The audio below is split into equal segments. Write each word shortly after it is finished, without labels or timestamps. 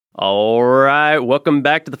All right, welcome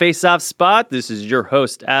back to the Face-Off Spot. This is your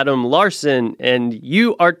host, Adam Larson, and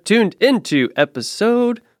you are tuned into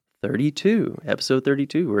episode 32. Episode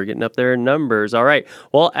 32. We're getting up there in numbers. All right.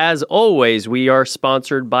 Well, as always, we are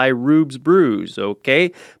sponsored by Rube's Brews,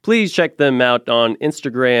 okay? Please check them out on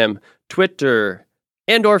Instagram, Twitter,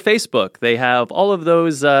 and or Facebook. They have all of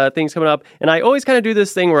those things coming up. And I always kind of do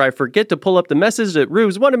this thing where I forget to pull up the message that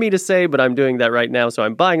Rubes wanted me to say, but I'm doing that right now, so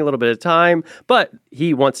I'm buying a little bit of time. But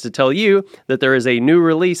he wants to tell you that there is a new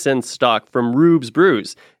release in stock from Rube's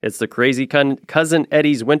Brews. It's the Crazy Cousin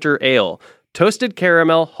Eddie's Winter Ale. Toasted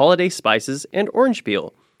caramel, holiday spices, and orange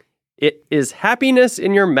peel. It is happiness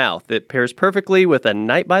in your mouth. It pairs perfectly with a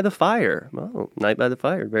night by the fire. Oh, night by the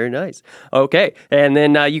fire. Very nice. Okay. And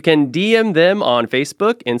then you can DM them on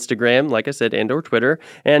Facebook, Instagram, like I said, and or Twitter.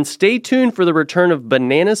 And stay tuned for the return of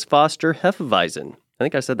Bananas Foster Hefeweizen. I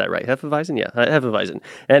think I said that right. Hefeweizen? Yeah, Hefeweizen.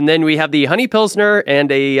 And then we have the Honey Pilsner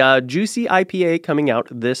and a Juicy IPA coming out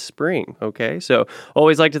this spring. Okay, so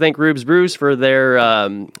always like to thank Rube's Brews for their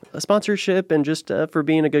sponsorship and just for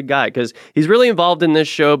being a good guy, because he's really involved in this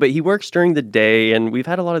show, but he works during the day, and we've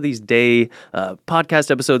had a lot of these day podcast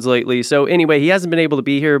episodes lately. So anyway, he hasn't been able to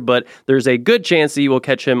be here, but there's a good chance that you will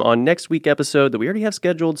catch him on next week's episode that we already have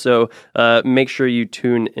scheduled, so make sure you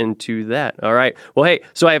tune into that. All right. Well, hey,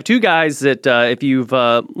 so I have two guys that if you've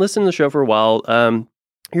listened to the show for a while,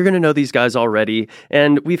 you're going to know these guys already.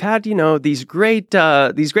 And we've had, these great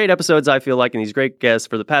episodes, I feel like, and these great guests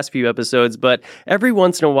for the past few episodes. But every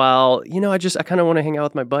once in a while, I kind of want to hang out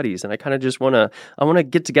with my buddies, and I kind of just want to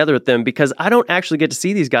get together with them, because I don't actually get to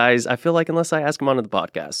see these guys, I feel like, unless I ask them onto the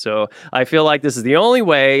podcast. So I feel like this is the only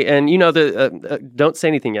way. And, don't say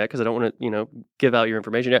anything yet, because I don't want to, give out your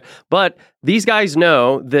information yet. But these guys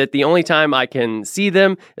know that the only time I can see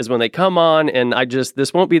them is when they come on. And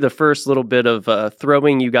this won't be the first little bit of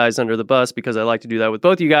throwing you guys under the bus, because I like to do that with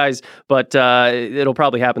both you guys, but it'll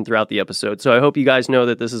probably happen throughout the episode. So I hope you guys know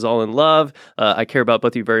that this is all in love. I care about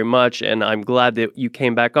both of you very much, and I'm glad that you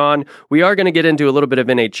came back on. We are going to get into a little bit of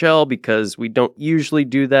NHL, because we don't usually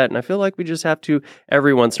do that, and I feel like we just have to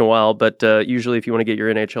every once in a while. But usually, if you want to get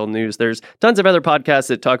your NHL news, there's tons of other podcasts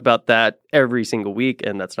that talk about that every single week,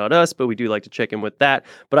 and that's not us, but we do like to check in with that.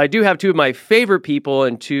 But I do have two of my favorite people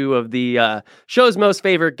and two of the show's most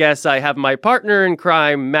favorite guests. I have my partner in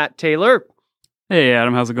crime, Matt Taylor. Hey,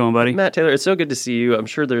 Adam. How's it going, buddy? Matt Taylor, it's so good to see you. I'm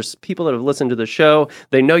sure there's people that have listened to the show.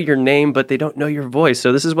 They know your name, but they don't know your voice.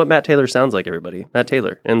 So this is what Matt Taylor sounds like, everybody. Matt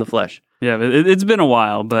Taylor in the flesh. Yeah, it's been a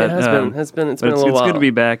while, but it's been a little while. It's good to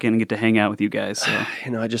be back and get to hang out with you guys. So.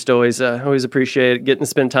 I just always appreciate getting to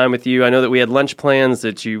spend time with you. I know that we had lunch plans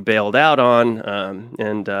that you bailed out on,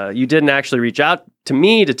 and you didn't actually reach out to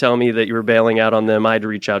me to tell me that you were bailing out on them. I had to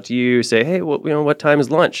reach out to you, say, hey, what time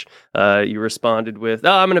is lunch? You responded with,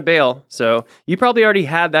 I'm going to bail. So you probably already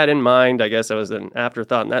had that in mind. I guess I was an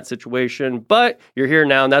afterthought in that situation, but you're here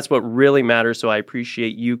now, and that's what really matters. So I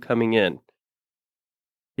appreciate you coming in.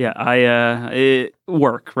 Yeah,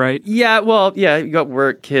 work, right? Yeah, well, yeah, you got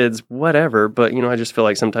work, kids, whatever. But, I just feel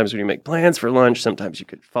like sometimes when you make plans for lunch, sometimes you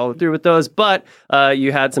could follow through with those. But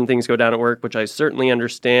you had some things go down at work, which I certainly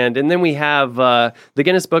understand. And then we have the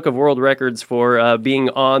Guinness Book of World Records for being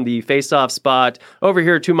on the face-off spot. Over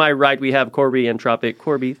here to my right, we have Corby Entropic.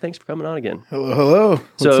 Corby, thanks for coming on again. Hello.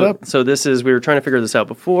 What's up? So we were trying to figure this out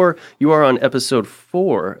before. You are on episode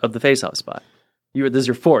 4 of the face-off spot. This is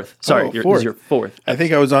your fourth. Sorry, this is your fourth. I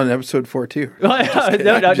think I was on episode 4 too. No.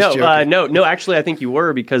 Actually, I think you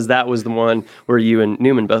were, because that was the one where you and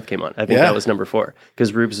Newman both came on. I think that was number 4,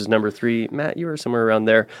 because Rubes is number 3. Matt, you were somewhere around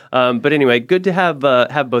there. But anyway, good to have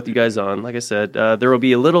both you guys on. Like I said, there will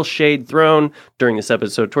be a little shade thrown during this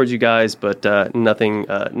episode towards you guys, but nothing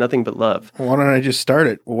but love. Why don't I just start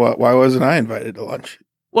it? Why wasn't I invited to lunch?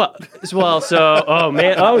 Oh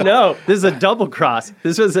no, this is a double cross.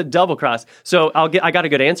 This was a double cross. So I got a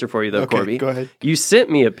good answer for you though, okay, Corby. Go ahead. You sent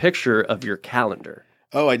me a picture of your calendar.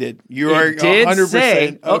 Oh, I did. You are 100%.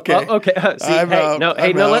 Say, okay. Okay.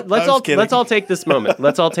 Let's all take this moment.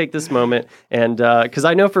 Let's all take this moment, and because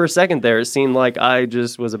I know for a second there it seemed like I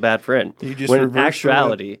just was a bad friend. You just when in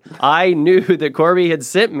actuality, I knew that Corby had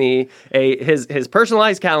sent me his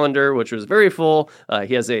personalized calendar, which was very full.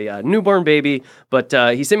 He has a newborn baby, but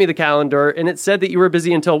he sent me the calendar, and it said that you were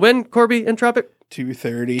busy until when, Corby Entropic?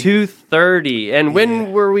 2:30. 2:30. And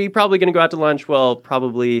when were we probably going to go out to lunch? Well,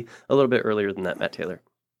 probably a little bit earlier than that, Matt Taylor.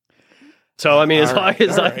 So, I mean, as long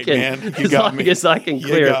as all I right, can, man. You as got long me. as I can You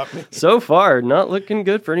clear. got me. So far, not looking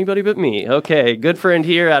good for anybody but me. Okay, good friend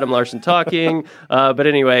here, Adam Larson talking. But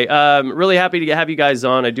anyway, really happy to have you guys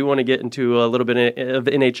on. I do want to get into a little bit of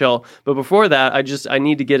NHL, but before that, I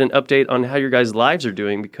need to get an update on how your guys' lives are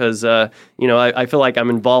doing because I feel like I'm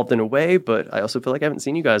involved in a way, but I also feel like I haven't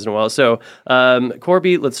seen you guys in a while. So,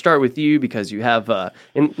 Corby, let's start with you because you have,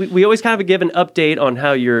 and we always kind of give an update on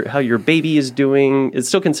how your baby is doing. It's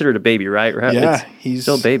still considered a baby, right? Yeah, he's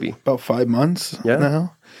still a baby. About 5 months Yeah.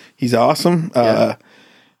 now. He's awesome. Yeah.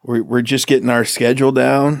 We're just getting our schedule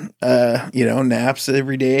down, naps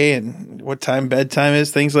every day and what time bedtime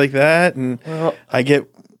is, things like that. And Well, I get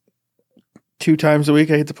 2 times a week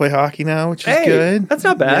I get to play hockey now, which is good. That's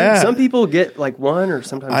not bad. Yeah. Some people get like 1 or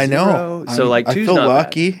sometimes I know. 0. So like I 2's feel not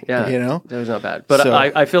lucky, bad. Yeah, you know. that was not bad. But So-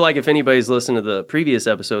 I feel like if anybody's listened to the previous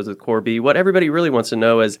episodes with Corby, what everybody really wants to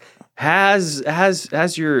know is has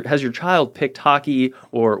your child picked hockey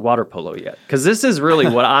or water polo yet? Because this is really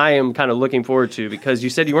what I am kind of looking forward to. Because you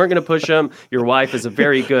said you weren't going to push him. Your wife is a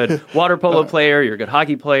very good water polo player. You're a good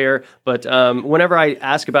hockey player. But whenever I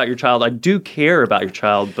ask about your child, I do care about your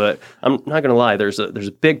child. But I'm not going to lie. There's a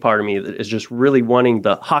big part of me that is just really wanting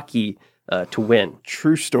the hockey to win.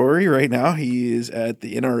 True story. Right now, he is at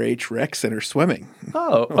the NRH Rec Center swimming.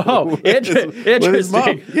 Oh, With his mom.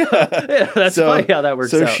 interesting. Yeah, that's funny how that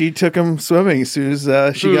works So out. she took him swimming as soon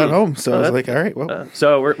as she got home. So I was like, all right, well.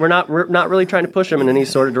 So we're not really trying to push him in any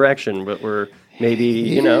sort of direction, but we're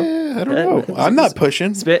maybe I don't know. I'm not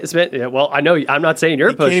pushing. Yeah, well, I know I'm not saying you're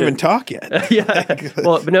Can't pushing. even talk yet. Yeah.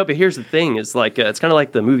 Well, but here's the thing: is like it's kind of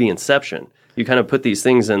like the movie Inception. You kind of put these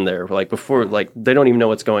things in there, like before, like they don't even know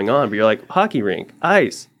what's going on, but you're like hockey rink,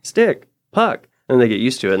 ice, stick, puck, and they get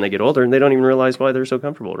used to it, and they get older, and they don't even realize why they're so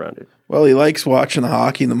comfortable around it. Well, he likes watching the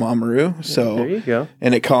hockey in the Mamaroo, so There you go.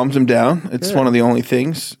 and it calms him down. It's Good. one of the only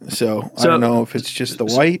things. So I don't know if it's just the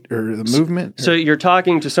white or the movement. So you're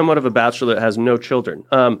talking to somewhat of a bachelor that has no children.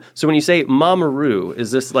 So when you say Mamaroo,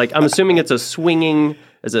 is this like I'm assuming it's a swinging?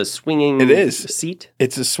 It is. Seat?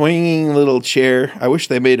 It's a swinging little chair. I wish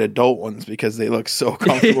they made adult ones because they look so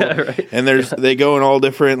comfortable. Yeah, right. And they go in all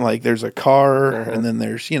different. Like there's a car, and then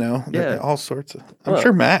there's all sorts of. I'm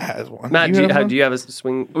sure Matt has one. Matt, You have one? do you have a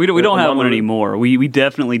swing? We don't have one Mamaroo? anymore. We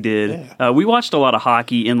definitely did. We watched a lot of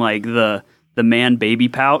hockey in like the man baby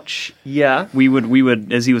pouch. Yeah. We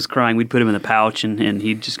would as he was crying, we'd put him in the pouch and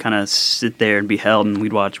he'd just kind of sit there and be held, and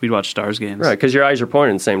we'd watch Stars games. Right, because your eyes are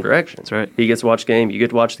pointed in the same direction. That's right. He gets to watch the game. You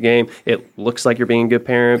get to watch the game. It looks like you're being a good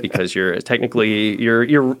parent because you're technically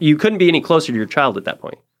you couldn't be any closer to your child at that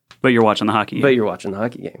point. But you're watching the hockey game. But you're watching the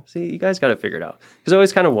hockey game. See, you guys got it figured out. Because I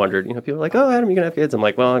always kind of wondered, people are like, oh, Adam, you're going to have kids. I'm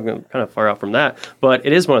like, well, I'm kind of far out from that. But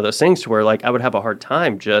it is one of those things to where, like, I would have a hard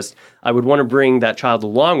time I would want to bring that child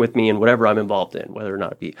along with me in whatever I'm involved in, whether or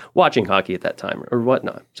not it be watching hockey at that time or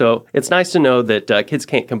whatnot. So it's nice to know that kids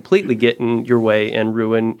can't completely get in your way and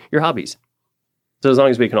ruin your hobbies. So as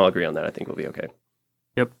long as we can all agree on that, I think we'll be okay.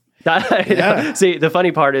 Yep. Yeah. See, the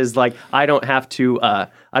funny part is like I don't have to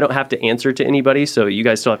answer to anybody, so you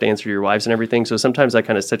guys still have to answer to your wives and everything. So sometimes I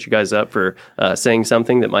kind of set you guys up for saying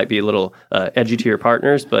something that might be a little edgy to your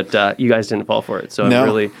partners, but you guys didn't fall for it. So No.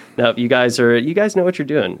 you guys know what you're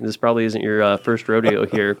doing. This probably isn't your first rodeo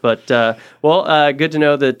here, but good to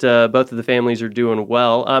know that both of the families are doing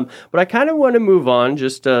well. But I kind of want to move on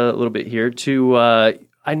just a little bit here to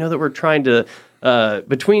I know that we're trying to.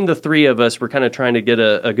 Between the three of us, we're kind of trying to get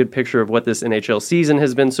a good picture of what this NHL season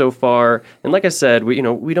has been so far. And like I said, we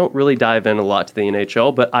don't really dive in a lot to the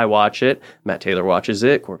NHL, but I watch it. Matt Taylor watches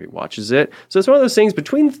it. Corby watches it. So it's one of those things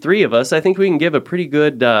between the three of us, I think we can give a pretty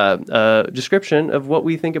good description of what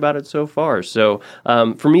we think about it so far. So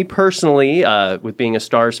for me personally, with being a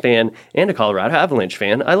Stars fan and a Colorado Avalanche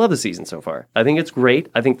fan, I love the season so far. I think it's great.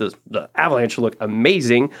 I think the Avalanche look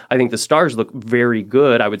amazing. I think the Stars look very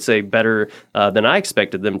good. I would say better than I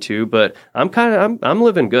expected them to, but I'm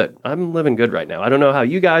living good. I'm living good right now. I don't know how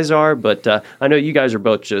you guys are, but I know you guys are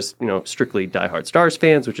both just strictly diehard Stars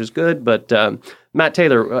fans, which is good. But Matt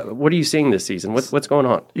Taylor, what are you seeing this season? What's going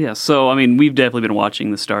on? Yeah, so I mean, we've definitely been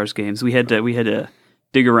watching the Stars games. We had to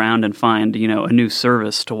dig around and find a new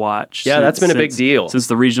service to watch. Yeah, that's been a big deal since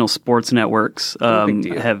the regional sports networks big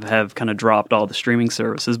deal. have kind of dropped all the streaming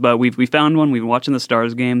services. But we found one. We've been watching the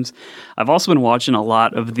Stars games. I've also been watching a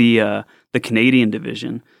lot of the Canadian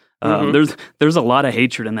division. There's a lot of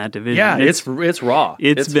hatred in that division. Yeah, it's raw.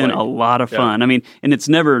 It's been funny. a lot of fun. Yeah. I mean, and it's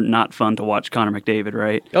never not fun to watch Connor McDavid,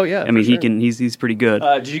 right? Oh yeah, I mean, for sure. he's pretty good.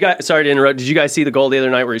 Did you guys? Sorry to interrupt. Did you guys see the goal the other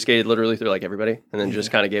night where he skated literally through like everybody and then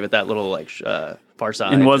just kind of gave it that little like far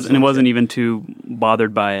side. And it wasn't even too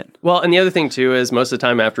bothered by it. Well, and the other thing too is most of the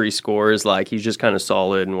time after he scores, like he's just kind of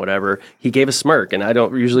solid and whatever. He gave a smirk, and I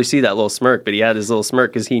don't usually see that little smirk, but he had his little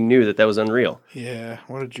smirk because he knew that was unreal. Yeah,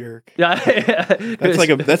 what a jerk. Yeah,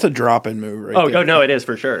 that's a drop-in move, right? Oh no, it is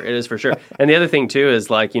for sure. It is for sure. And the other thing too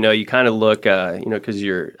is like you kind of look, because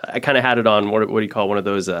I kind of had it on what do you call one of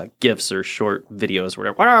those GIFs or short videos,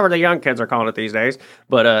 whatever the young kids are calling it these days.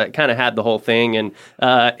 But kind of had the whole thing, and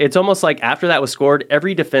it's almost like after that was scored,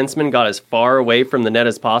 every defenseman got as far away from the net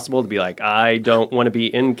as possible to be like, I don't want to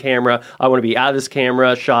be in camera. I want to be out of this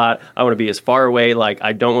camera shot. I want to be as far away. Like,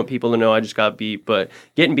 I don't want people to know I just got beat. But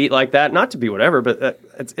getting beat like that, not to be whatever, but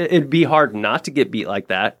it'd be hard not to get beat like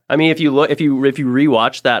that. I mean, if you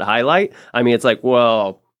rewatch that highlight, I mean, it's like,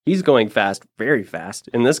 well, he's going fast, very fast,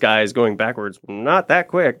 and this guy is going backwards, not that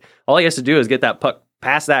quick. All he has to do is get that puck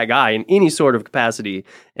past that guy in any sort of capacity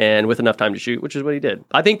and with enough time to shoot, which is what he did.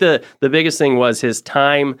 I think the biggest thing was his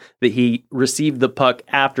time that he received the puck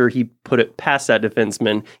after he put it past that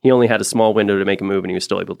defenseman. He only had a small window to make a move, and he was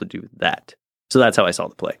still able to do that. So that's how I saw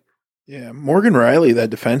the play. Yeah, Morgan Riley, that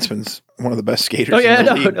defenseman's one of the best skaters. Oh yeah, in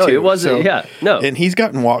the league too. It wasn't. And he's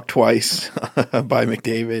gotten walked twice by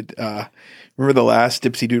McDavid. Remember the last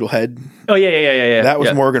Dipsy Doodle Head? Oh yeah. That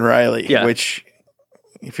was Morgan Riley, yeah. Which,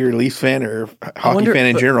 if you're a Leafs fan or hockey fan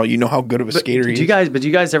in general, you know how good of a skater he is. Do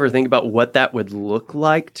you guys ever think about what that would look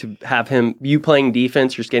like to have you playing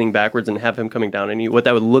defense, you're skating backwards, and have him coming down on you? What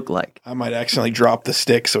that would look like? I might accidentally drop the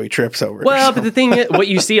stick so he trips over. Well, but the thing is, what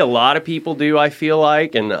you see a lot of people do, I feel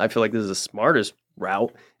like, and I feel like this is the smartest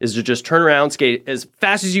route, is to just turn around, skate as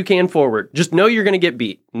fast as you can forward. Just know you're going to get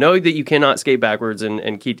beat. Know that you cannot skate backwards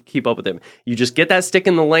and keep up with him. You just get that stick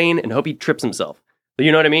in the lane and hope he trips himself.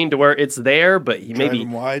 You know what I mean? To where it's there, but he maybe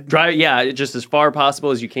drive, just as far possible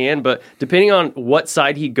as you can. But depending on what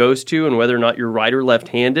side he goes to and whether or not you're right or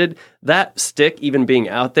left-handed, that stick even being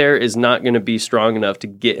out there is not going to be strong enough to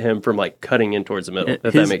get him from like cutting in towards the middle.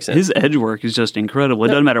 If that makes sense. His edge work is just incredible. It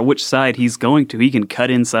doesn't matter which side he's going to; he can cut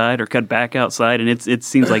inside or cut back outside, and it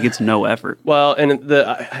seems like it's no effort. Well, and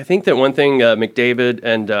I think that one thing McDavid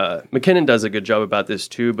and McKinnon does a good job about this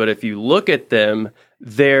too. But if you look at them,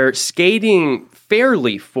 they're skating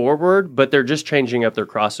fairly forward, but they're just changing up their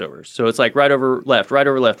crossovers. So it's like right over left, right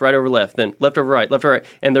over left, right over left, then left over right, left over right.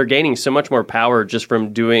 And they're gaining so much more power just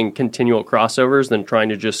from doing continual crossovers than trying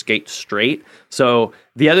to just skate straight. So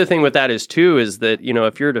the other thing with that is that,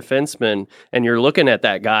 if you're a defenseman and you're looking at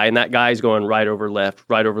that guy and that guy's going right over left,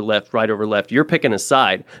 right over left, right over left, you're picking a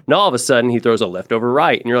side. Now all of a sudden he throws a left over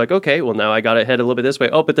right and you're like, okay, well now I got to head a little bit this way.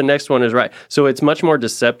 Oh, but the next one is right. So it's much more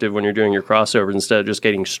deceptive when you're doing your crossovers instead of just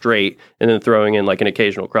getting straight and then throwing in like an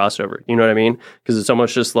occasional crossover. You know what I mean? Because it's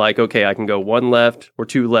almost just like, okay, I can go one left or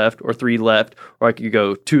two left or three left, or I could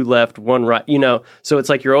go two left, one right, So it's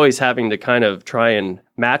like you're always having to kind of try and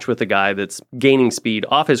match with a guy that's gaining speed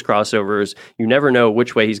off his crossovers. You never know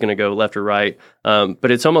which way he's going to go, left or right.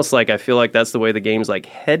 But it's almost like I feel like that's the way the game's like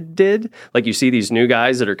headed. Like you see these new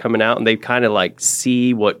guys that are coming out and they kind of like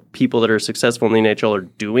see what people that are successful in the NHL are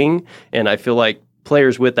doing. And I feel like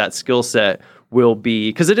players with that skill set will be,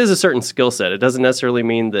 because it is a certain skill set. It doesn't necessarily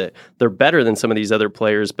mean that they're better than some of these other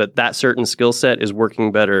players, but that certain skill set is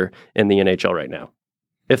working better in the NHL right now.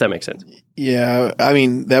 If that makes sense. Yeah, I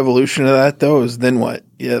mean, the evolution of that, though, is then what?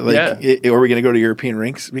 Yeah, are we going to go to European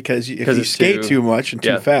rinks? Because if you skate too much and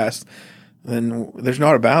too fast, then there's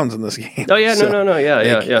not a bounds in this game. Oh, yeah, so, no.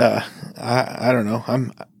 Yeah. I don't know.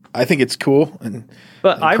 I think it's cool. And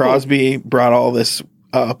But Crosby brought all this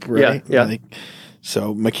up, right? Yeah.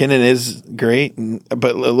 So McKinnon is great.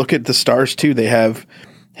 But look at the Stars, too. They have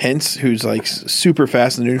Hintz, who's like super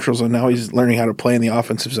fast in the neutral zone. Now he's learning how to play in the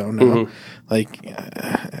offensive zone now. Mm-hmm. Like,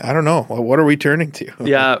 I don't know. What are we turning to?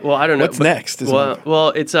 Yeah, well, I don't know. What's next?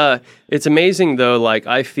 Well, it's amazing, though. Like,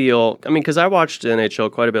 because I watched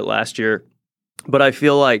NHL quite a bit last year, but I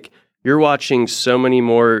feel like you're watching so many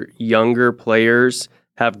more younger players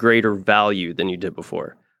have greater value than you did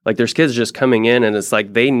before. Like there's kids just coming in and it's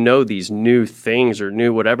like they know these new things or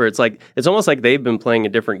new whatever. It's like it's almost like they've been playing a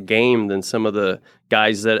different game than some of the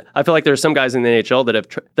guys that I feel like there's some guys in the NHL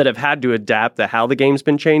that have had to adapt to how the game's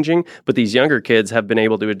been changing, but these younger kids have been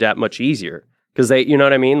able to adapt much easier because they, you know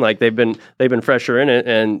what I mean? Like they've been fresher in it,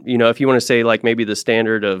 and if you want to say like maybe the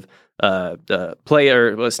standard of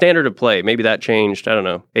standard of play, maybe that changed, I don't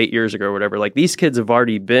know, 8 years ago or whatever. Like these kids have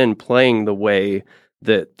already been playing the way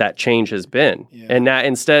that change has been. Yeah. And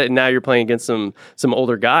now you're playing against some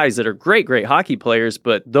older guys that are great hockey players,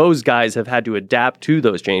 but those guys have had to adapt to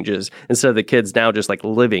those changes instead of the kids now just like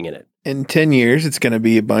living in it. In 10 years, it's going to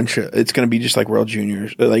be it's going to be just like World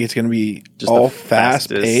Juniors. Like it's going to be just all fast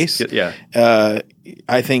pace. Yeah.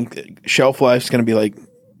 I think shelf life is going to be like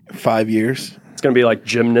 5 years. It's going to be like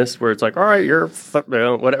gymnast, where it's like, all right, you're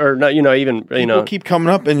whatever. Not, even People keep coming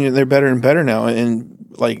up, and they're better and better now. And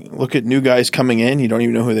like, look at new guys coming in. You don't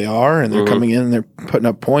even know who they are, and they're coming in and they're putting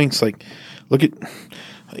up points. Like, look at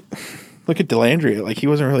Delandria. Like, he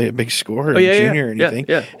wasn't really a big scorer in junior or anything,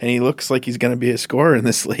 and he looks like he's going to be a scorer in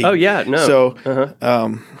this league. Oh yeah, no. So,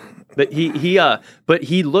 But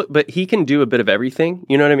he can do a bit of everything,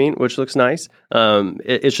 you know what I mean? Which looks nice.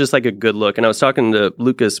 It's just like a good look. And I was talking to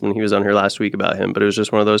Lucas when he was on here last week about him, but it was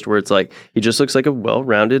just one of those where it's like, he just looks like a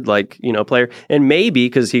well-rounded, player. And maybe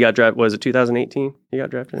because he got drafted, was it 2018? He got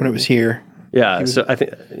drafted when it was here. Yeah. So I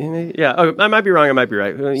think, Oh, I might be wrong. I might be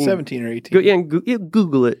right. 17 or 18.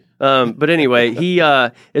 Google it. But anyway,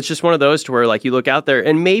 it's just one of those to where like you look out there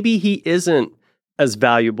and maybe he isn't as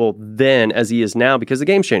valuable then as he is now because the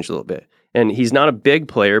game's changed a little bit. And he's not a big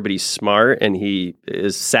player, but he's smart and he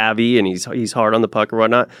is savvy and he's hard on the puck or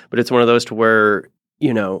whatnot. But it's one of those to where,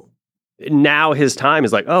 now his time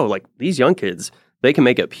is like, oh, like these young kids, they can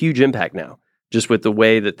make a huge impact now just with the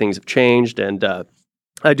way that things have changed. And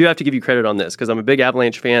I do have to give you credit on this because I'm a big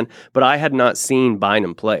Avalanche fan, but I had not seen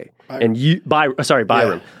Bynum play. Byram.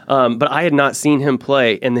 But I had not seen him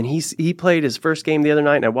play. And then he played his first game the other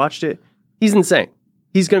night and I watched it. He's insane.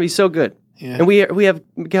 He's going to be so good. Yeah. And we have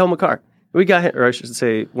Mikael Makar. We got him, or I should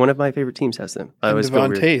say, one of my favorite teams has them. I always feel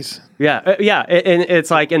weird. Taze. Yeah, and it's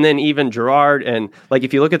like, and then even Gerard, and like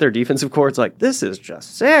if you look at their defensive core, it's like this is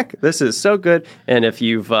just sick. This is so good. And if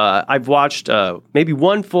I've watched maybe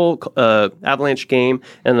one full Avalanche game,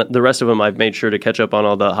 and the rest of them I've made sure to catch up on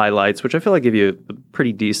all the highlights, which I feel like give you a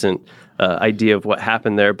pretty decent idea of what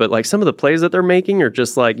happened there. But like some of the plays that they're making are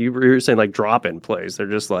just like you were saying, like drop-in plays. They're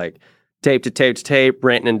just like tape to tape to tape.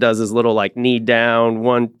 Rantanen does his little like knee down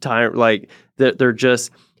one time. Like they're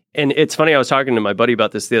just, and it's funny. I was talking to my buddy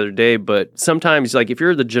about this the other day, but sometimes like if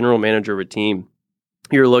you're the general manager of a team,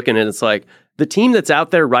 you're looking and it's like the team that's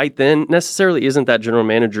out there right then necessarily isn't that general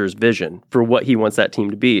manager's vision for what he wants that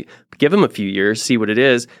team to be. Give him a few years, see what it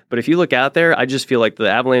is. But if you look out there, I just feel like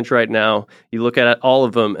the Avalanche right now, you look at all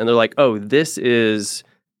of them and they're like, oh, this is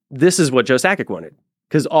what Joe Sakic wanted.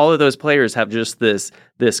 Because all of those players have just they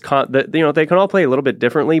can all play a little bit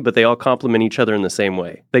differently, but they all complement each other in the same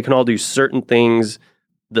way. They can all do certain things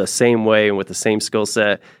the same way and with the same skill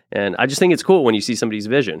set. And I just think it's cool when you see somebody's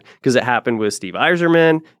vision because it happened with Steve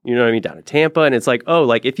Yzerman, you know what I mean, down in Tampa. And it's like, oh,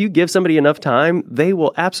 like if you give somebody enough time, they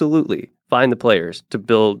will absolutely find the players to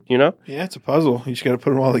build, Yeah, it's a puzzle. You just got to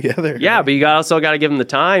put them all together. Yeah, but you also got to give them the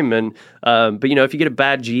time. And, but if you get a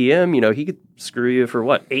bad GM, he could screw you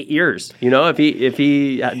for 8 years, if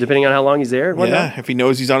he depending on how long he's there. Yeah, if he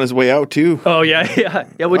knows he's on his way out too. Oh, yeah.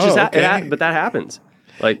 Which is, but that happens.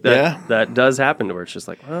 Like that does happen to where it's just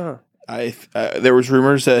like, oh. There was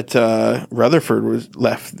rumors that Rutherford was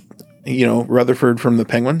left. Rutherford from the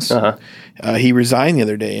Penguins. Uh-huh. He resigned the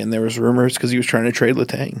other day, and there was rumors because he was trying to trade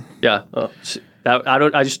Letang. Yeah. Oh,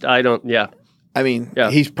 I don't. Yeah. I mean,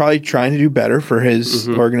 he's probably trying to do better for his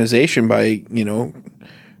organization by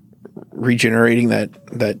regenerating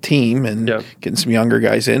that team and getting some younger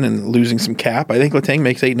guys in and losing some cap. I think Letang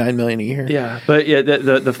makes $8-9 million a year. Yeah, but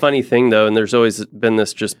the funny thing though, and there's always been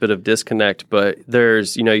this just bit of disconnect. But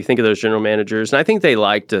there's you think of those general managers, and I think they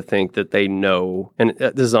like to think that they know. And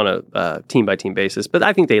this is on a team by team basis, but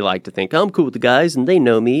I think they like to think I'm cool with the guys and they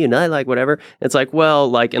know me and I like whatever. It's like, well,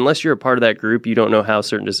 like unless you're a part of that group, you don't know how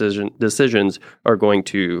certain decisions are going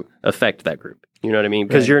to affect that group. You know what I mean?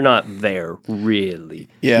 Because you're not there, really.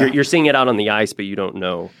 Yeah. You're seeing it out on the ice, but you don't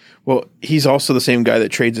know. Well, he's also the same guy that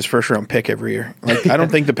trades his first-round pick every year. Like, I don't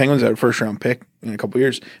think the Penguins have a first-round pick in a couple of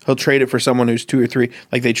years. He'll trade it for someone who's 2 or 3.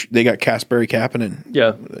 Like, they got Kasperi Kapanen.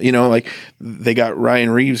 Yeah. Like, they got Ryan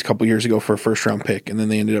Reeves a couple of years ago for a first-round pick, and then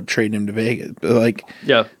they ended up trading him to Vegas. But, like,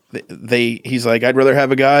 he's like, I'd rather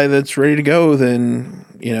have a guy that's ready to go than,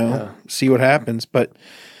 see what happens. But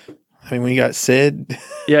I mean, when you got Sid.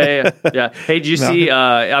 Yeah. Hey, did you see,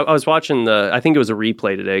 I was watching I think it was a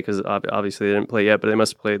replay today because obviously they didn't play yet, but they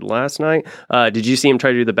must have played last night. Did you see him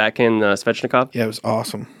try to do the backhand Svechnikov? Yeah, it was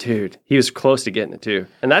awesome. Dude, he was close to getting it too.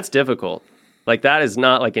 And that's difficult. Like that is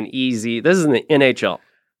not like this is in the NHL.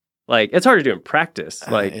 Like it's hard to do in practice.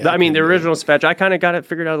 Like, the original Svech, I kind of got it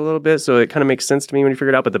figured out a little bit. So it kind of makes sense to me when you figure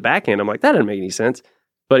it out. But the backhand, I'm like, that didn't make any sense.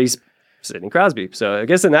 But he's Sidney Crosby. So I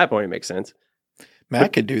guess in that point, it makes sense.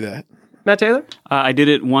 Matt could do that. Matt Taylor? I did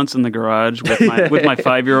it once in the garage with my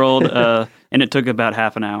 5-year-old, and it took about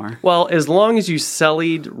half an hour. Well, as long as you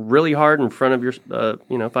cellied really hard in front of your,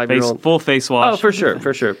 5-year-old. Full face wash. Oh, for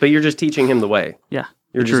sure. But you're just teaching him the way. Yeah.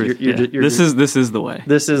 You're the truth. This is the way.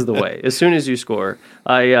 This is the way. As soon as you score,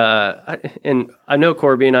 and I know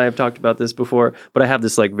Corby and I have talked about this before, but I have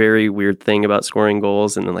this like very weird thing about scoring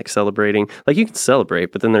goals and then like celebrating. Like you can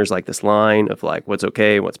celebrate, but then there's like this line of like what's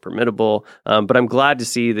okay, what's permittable. But I'm glad to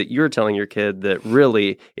see that you're telling your kid that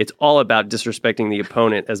really it's all about disrespecting the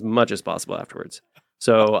opponent as much as possible afterwards.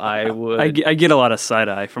 So I get a lot of side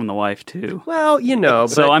eye from the wife too. Well,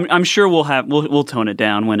 so I'm sure we'll tone it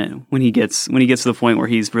down when he gets to the point where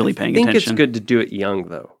he's really paying attention. I think it's good to do it young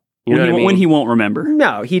though. You know what I mean? When he won't remember.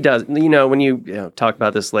 No, he does. When you talk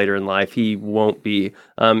about this later in life, he won't be.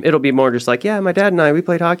 It'll be more just like, yeah, my dad and I, we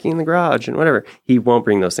played hockey in the garage and whatever. He won't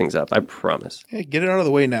bring those things up. I promise. Hey, get it out of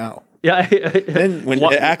the way now. Yeah. Then when you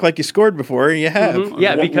act like you scored before, you have. Mm-hmm.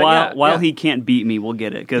 Yeah, because while he can't beat me, we'll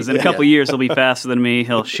get it. Because in a couple of years, he'll be faster than me.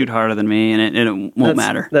 He'll shoot harder than me, and it won't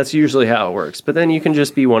matter. That's usually how it works. But then you can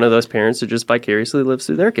just be one of those parents that just vicariously lives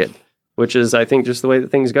through their kid, which is, I think, just the way that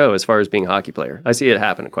things go as far as being a hockey player. I see it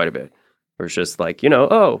happen quite a bit. Where it's just like,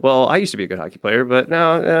 oh, well, I used to be a good hockey player, but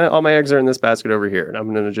now all my eggs are in this basket over here, and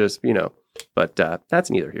I'm going to just, but that's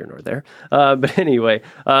neither here nor there. But anyway,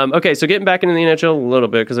 okay, so getting back into the NHL a little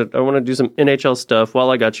bit, because I want to do some NHL stuff while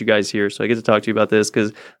I got you guys here, so I get to talk to you about this,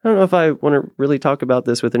 because I don't know if I want to really talk about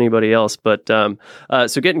this with anybody else, but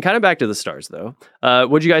so getting kind of back to the Stars, though,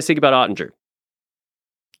 what do you guys think about Ottinger?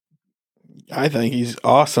 I think he's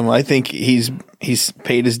awesome. I think he's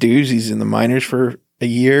paid his dues. He's in the minors for a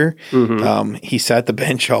year. Mm-hmm. He sat the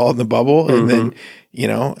bench all in the bubble, and then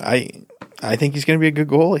I think he's going to be a good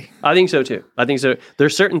goalie. I think so too. I think so.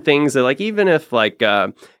 There's certain things that, like, even if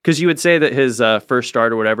because you would say that his first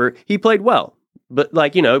start or whatever, he played well, but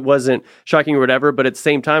it wasn't shocking or whatever. But at the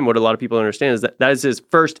same time, what a lot of people understand is that is his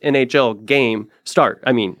first NHL game start.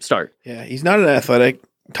 Yeah, he's not an athletic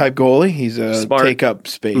type goalie. He's a smart, take up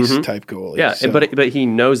space type goalie. Yeah, so. but he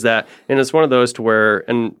knows that, and it's one of those to where,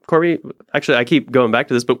 and Corby, actually, I keep going back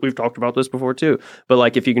to this, but we've talked about this before too.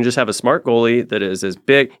 But if you can just have a smart goalie that is as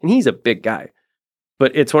big, and he's a big guy,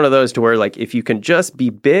 but it's one of those to where if you can just be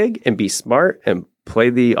big and be smart and play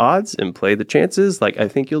the odds and play the chances, I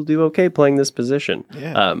think you'll do okay playing this position.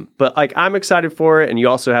 Yeah. But I'm excited for it, and you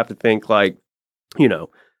also have to think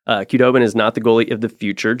Qdobin is not the goalie of the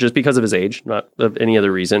future just because of his age, not of any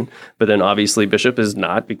other reason. But then obviously Bishop is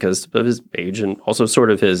not because of his age and also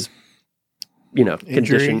sort of his,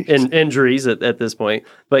 condition and injuries at this point.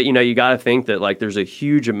 But, you got to think that there's a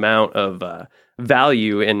huge amount of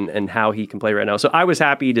value in how he can play right now. So I was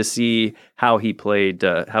happy to see how he played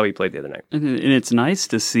the other night. And it's nice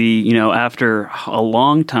to see, after a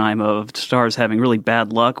long time of Stars having really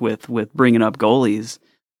bad luck with bringing up goalies.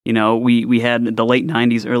 We had in the late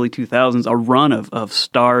 90s, early 2000s, a run of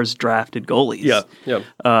Stars drafted goalies. Yeah.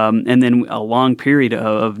 And then a long period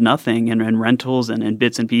of nothing and rentals and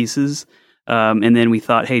bits and pieces. And then we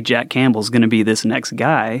thought, hey, Jack Campbell's going to be this next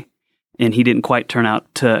guy. And he didn't quite turn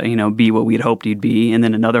out to, be what we'd hoped he'd be. And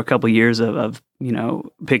then another couple of years of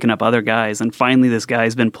picking up other guys. And finally, this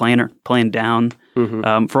guy's been playing down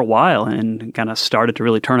for a while and kind of started to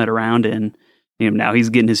really turn it around. And, now he's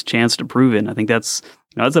getting his chance to prove it. And I think that's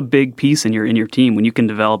a big piece in your team when you can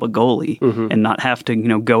develop a goalie and not have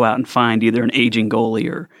to go out and find either an aging goalie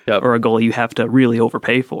or a goalie you have to really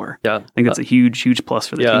overpay for. Yeah, I think that's a huge plus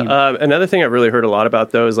for the team. Another thing I've really heard a lot about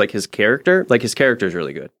though is his character. His character is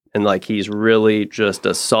really good, and he's really just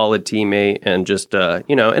a solid teammate and just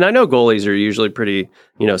And I know goalies are usually pretty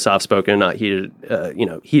soft spoken, not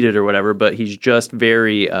heated or whatever, but he's just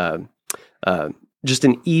very. Just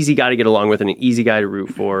an easy guy to get along with and an easy guy to root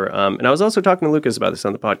for. And I was also talking to Lucas about this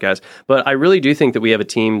on the podcast, but I really do think that we have a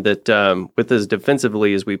team that, with as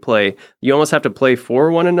defensively as we play, you almost have to play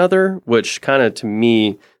for one another, which kind of, to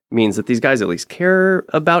me, means that these guys at least care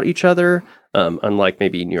about each other, unlike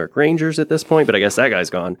maybe New York Rangers at this point, but I guess that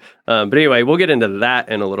guy's gone. But anyway, we'll get into that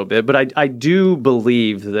in a little bit. But I do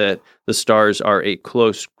believe that the Stars are a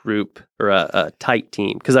close group or a tight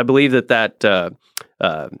team, because I believe that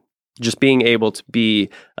just being able to be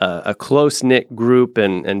a close-knit group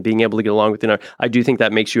and being able to get along with I do think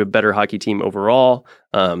that makes you a better hockey team overall,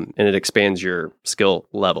 and it expands your skill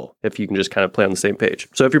level if you can just kind of play on the same page.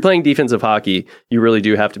 So if you're playing defensive hockey, you really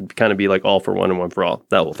do have to kind of be all for one and one for all,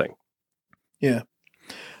 that whole thing. Yeah.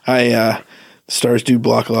 The Stars do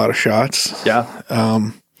block a lot of shots. Yeah.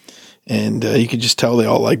 And you can just tell they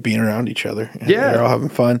all like being around each other. Yeah. They're all having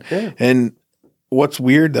fun. Yeah. And what's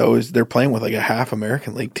weird, though, is they're playing with a half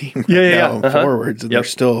American League team now forwards, and they're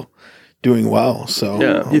still doing well.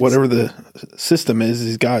 So whatever the system is,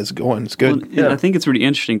 these guys going, it's good. Well, I think it's really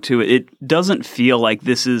interesting, too. It doesn't feel like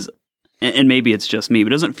this is and maybe it's just me,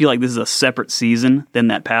 but it doesn't feel like this is a separate season than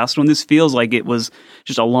that past one. This feels like it was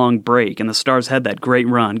just a long break, and the Stars had that great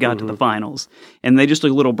run, got to the finals, and they just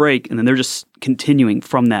took a little break, and then they're just continuing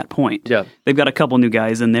from that point. Yeah. They've got a couple new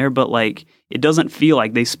guys in there, but like it doesn't feel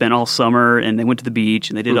like they spent all summer and they went to the beach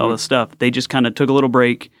and they did all this stuff. They just kind of took a little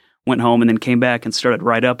break, went home, and then came back and started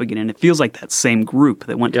right up again. And it feels like that same group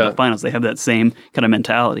that went to the finals. They have that same kind of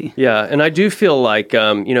mentality. Yeah, and I do feel like,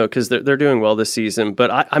 because they're doing well this season,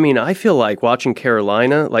 but I feel like watching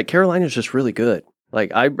Carolina, like Carolina's just really good.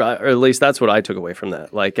 Like or at least that's what I took away from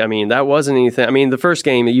that. Like, I mean, that wasn't anything. I mean, the first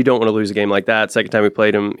game, you don't want to lose a game like that. Second time we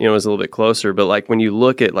played them, it was a little bit closer. But like when you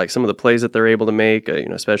look at like some of the plays that they're able to make,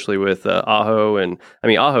 especially with Aho, and I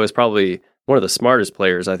mean, Aho is probably one of the smartest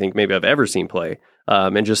players I think maybe I've ever seen play.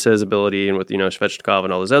 And just his ability, and with Svechnikov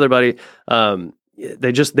and all those other buddy,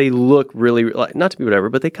 they look really like, not to be whatever,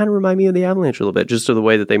 but they kind of remind me of the Avalanche a little bit, just to the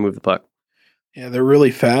way that they move the puck. Yeah, they're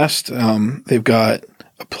really fast. They've got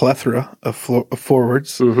a plethora of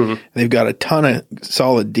forwards. They've got a ton of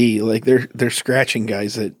solid D. Like they're scratching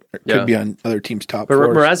guys that could be on other teams' top but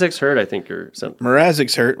fours. Mrazek's hurt, I think, or something.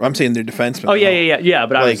 Mrazek's hurt. I'm saying they're defensemen. Oh yeah.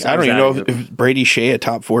 But I don't even know if Brady Shea a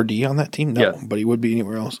top 4D on that team. No, but he would be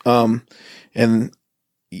anywhere else. And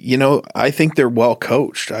I think they're well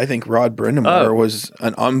coached. I think Rod Brind'Amour was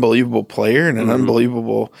an unbelievable player and an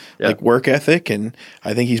unbelievable work ethic, and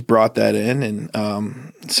I think he's brought that in.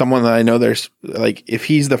 And someone that I know, there's like, if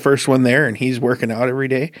he's the first one there and he's working out every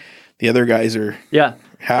day, the other guys are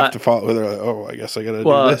have to follow. They're like, oh, I guess I got to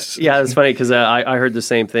do this. Yeah, it's funny because I heard the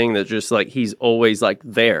same thing, that just like he's always like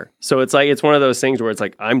there. So it's like it's one of those things where it's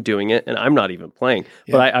like I'm doing it and I'm not even playing.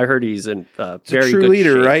 Yeah. But I heard he's in very true good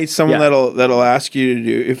leader, shape. right? Someone that'll ask you to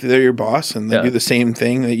do, if they're your boss and they do the same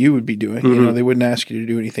thing that you would be doing. They wouldn't ask you to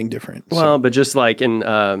do anything different. Well, but just like in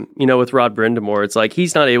with Rod Brind'Amour, it's like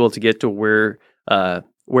he's not able to get to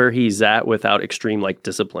where he's at without extreme like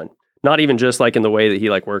discipline. Not even just like in the way that he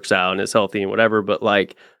like works out and is healthy and whatever, but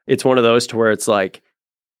like it's one of those to where it's like,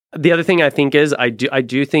 the other thing I think is I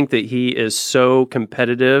do think that he is so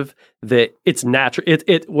competitive that it's natural.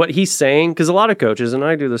 What he's saying, because a lot of coaches, and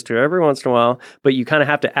I do this too every once in a while, but you kind of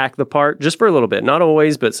have to act the part just for a little bit. Not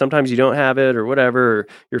always, but sometimes you don't have it or whatever, or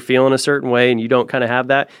you're feeling a certain way and you don't kind of have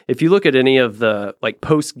that. If you look at any of the like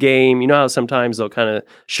post game, you know how sometimes they'll kind of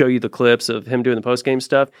show you the clips of him doing the post game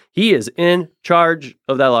stuff. He is in charge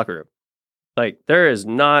of that locker room. Like there is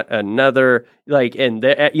not another like, and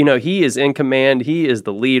he is in command. He is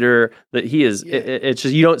the leader. That he is. Yeah. It's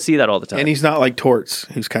just you don't see that all the time. And he's not like Torts,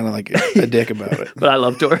 who's kind of like a dick about it. But I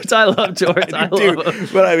love Torts. I love Torts. I love him.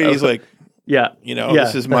 But I mean, he's like, yeah,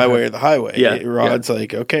 this is my way or the highway. Yeah, Rod's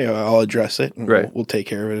like, okay, I'll address it, and we'll take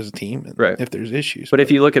care of it as a team, if there's issues. But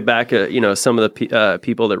if you look back at some of the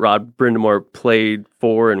people that Rod Brind'Amour played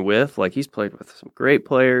for and with, like he's played with some great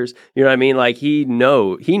players. You know what I mean? Like he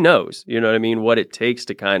knows. You know what I mean? What it takes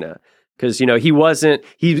to kind of, because he wasn't.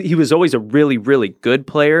 He was always a really really good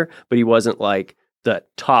player, but he wasn't like the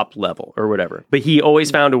top level or whatever, but he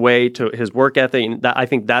always found a way to his work ethic, and I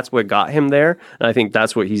think that's what got him there. And I think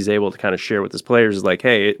that's what he's able to kind of share with his players is like,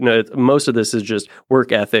 hey, most of this is just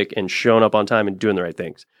work ethic and showing up on time and doing the right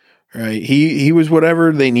things. Right. He was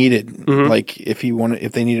whatever they needed. Like if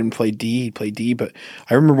they needed him to play D, he'd play D. But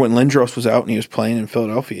I remember when Lindros was out and he was playing in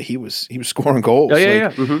Philadelphia, he was scoring goals. Oh,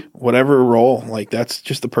 yeah, Whatever role, like that's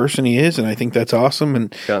just the person he is, and I think that's awesome.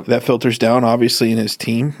 And that filters down obviously in his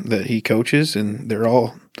team that he coaches, and they're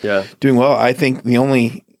all doing well. I think the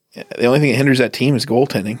only thing that hinders that team is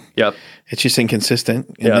goaltending. Yep. It's just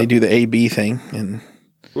inconsistent, and they do the A-B thing, and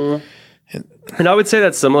And I would say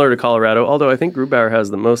that's similar to Colorado, although I think Grubauer has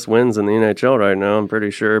the most wins in the NHL right now, I'm pretty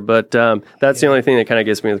sure. But that's the only thing that kind of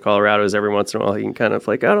gets me with Colorado is every once in a while he can kind of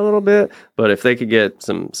flake out a little bit. But if they could get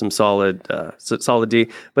some solid D.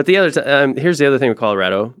 But here's the other thing with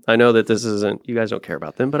Colorado. I know that this isn't, you guys don't care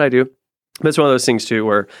about them, but I do. But it's one of those things too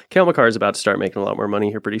where Cale Makar is about to start making a lot more money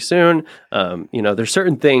here pretty soon. There's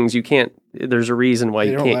certain things you can't. There's a reason why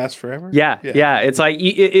you can't last forever. Yeah. It's like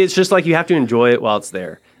it's just like you have to enjoy it while it's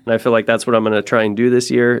there. And I feel like that's what I'm going to try and do this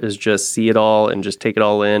year is just see it all and just take it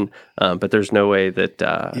all in. But there's no way that,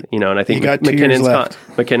 and I think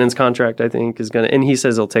McKinnon's contract, I think, is going to, and he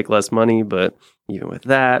says he'll take less money, but even with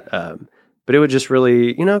that, but it would just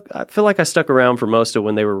really, I feel like I stuck around for most of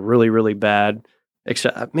when they were really, really bad.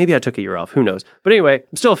 Except maybe I took a year off. Who knows? But anyway,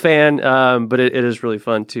 I'm still a fan, but it is really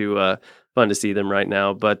fun to see them right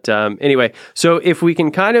now. But anyway, so if we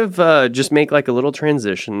can kind of just make like a little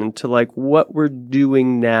transition into like what we're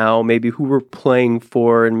doing now, maybe who we're playing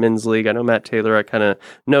for in men's league. I know Matt Taylor, I kind of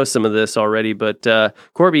know some of this already, but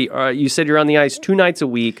Corby, you said you're on the ice 2 nights a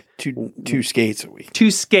week. Two skates a week.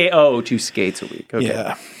 2 skates a week. Okay.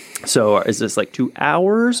 Yeah. So is this like 2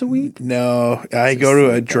 hours a week? No, I go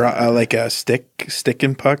to a stick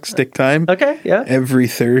and puck stick time. Okay, yeah. Every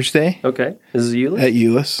Thursday. Okay. This is Euless? At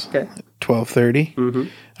Euless. Okay. 12:30.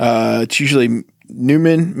 Mm-hmm. It's usually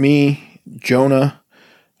Newman, me, Jonah,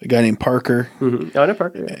 a guy named Parker. Mm-hmm. Oh, I know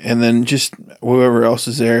Parker. Yeah. And then just whoever else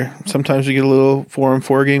is there. Sometimes we get a little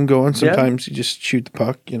 4-on-4 game going. Sometimes you just shoot the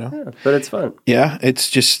puck, Yeah, but it's fun. Yeah,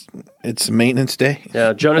 it's a maintenance day.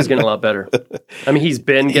 Yeah, Jonah's getting a lot better. I mean, he's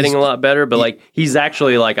been getting a lot better, but like he's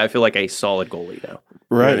actually like I feel like a solid goalie now.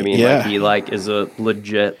 Right. You know what I mean? Yeah. Like he like is a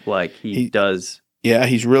legit like he does. Yeah,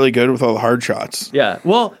 he's really good with all the hard shots. Yeah.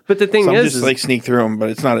 Well, but the thing Some is just like sneak through them, but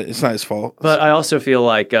it's not his fault. But I also feel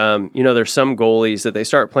like there's some goalies that they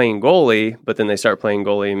start playing goalie, but then they start playing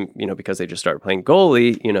goalie, because they just start playing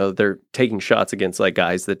goalie, they're taking shots against like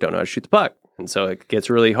guys that don't know how to shoot the puck. And so it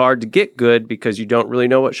gets really hard to get good because you don't really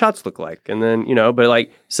know what shots look like. And then, but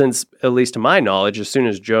like since at least to my knowledge, as soon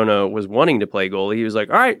as Jonah was wanting to play goalie, he was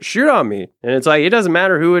like, all right, shoot on me. And it's like, it doesn't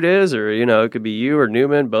matter who it is or, it could be you or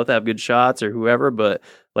Newman, both have good shots or whoever, but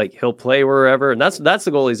like he'll play wherever. And that's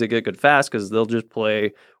the goalies that get good fast because they'll just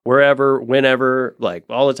play wherever, whenever, like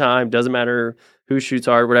all the time. Doesn't matter who shoots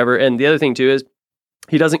hard, whatever. And the other thing too is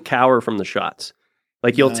he doesn't cower from the shots.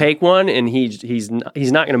 Like you'll take one and he's not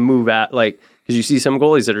going to move out like because you see some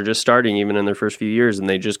goalies that are just starting even in their first few years and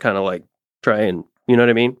they just kind of like try and you know what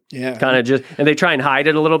I mean? Yeah. Kind of just and they try and hide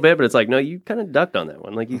it a little bit, but it's like no, you kind of ducked on that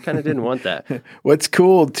one. Like you kind of didn't want that. What's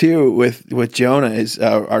cool too with Jonah is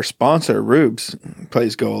our sponsor Rubes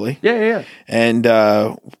plays goalie. Yeah. And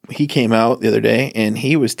he came out the other day and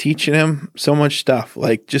he was teaching him so much stuff,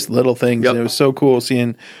 like just little things. Yep. And it was so cool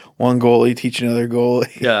seeing one goalie teach another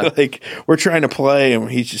goalie. Yeah. Like we're trying to play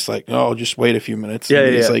and he's just like, oh, just wait a few minutes.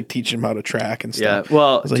 And he's like teaching him how to track and stuff. Yeah.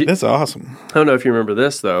 Well, I was like, that's awesome. I don't know if you remember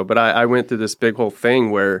this though, but I went through this big whole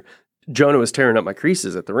thing where Jonah was tearing up my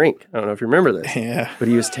creases at the rink. I don't know if you remember this. Yeah. But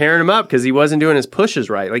he was tearing them up because he wasn't doing his pushes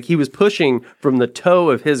right. Like he was pushing from the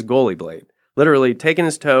toe of his goalie blade. Literally taking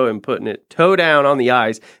his toe and putting it toe down on the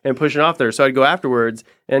ice and pushing off there. So I'd go afterwards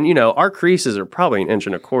and, our creases are probably 1.25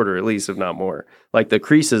 inches at least, if not more. Like the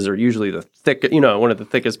creases are usually the thick, one of the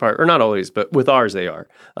thickest part, or not always, but with ours they are.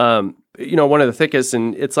 One of the thickest.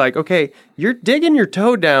 And it's like, okay, you're digging your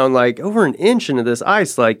toe down like over 1 inch into this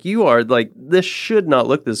ice. Like you are like, this should not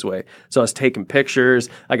look this way. So I was taking pictures.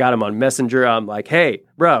 I got him on Messenger. I'm like, hey,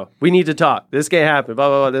 bro, we need to talk. This can't happen, blah,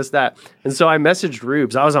 blah, blah, this, that. And so I messaged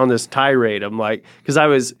Rubes. I was on this tirade. I'm like,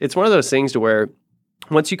 because it's one of those things to where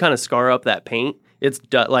once you kind of scar up that paint, it's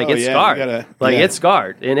scarred. It's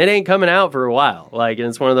scarred and it ain't coming out for a while. Like, and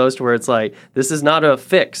it's one of those to where it's like, this is not a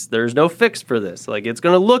fix. There's no fix for this. Like, it's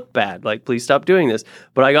going to look bad. Like, please stop doing this.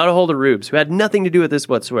 But I got a hold of Rubes, who had nothing to do with this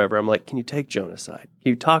whatsoever. I'm like, can you take Jonah aside?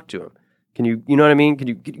 Can you talk to him? Can you know what I mean? Can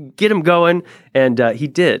you get him going? And he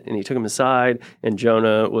did. And he took him aside and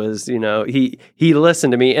Jonah was, he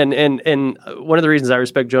listened to me. And one of the reasons I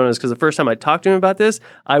respect Jonah is because the first time I talked to him about this,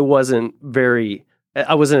 I wasn't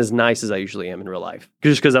as nice as I usually am in real life,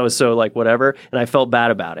 just because I was so like whatever, and I felt bad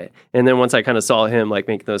about it. And then once I kind of saw him like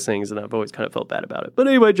making those things, and I've always kind of felt bad about it. But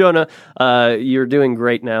anyway, Jonah, you're doing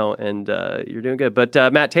great now, and you're doing good. But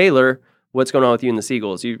Matt Taylor, what's going on with you and the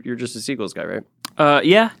Seagulls? You're just a Seagulls guy, right? No,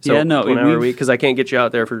 1 hour a week because I can't get you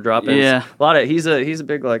out there for drop-ins. Yeah, a lot of he's a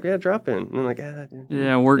big like drop in. And I'm like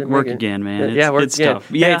work again, man. It's again.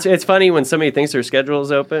 Tough. Yeah, it's funny when somebody thinks their schedule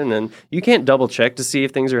is open and you can't double check to see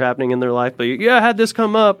if things are happening in their life. But I had this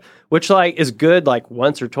come up, which like is good like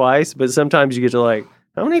once or twice, but sometimes you get to like,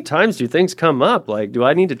 how many times do things come up? Like, do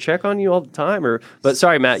I need to check on you all the time? But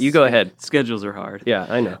sorry, Matt, you go ahead. Schedules are hard. Yeah,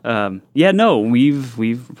 I know.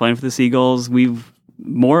 We've playing for the Seagulls. We've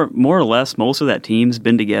more or less most of that team's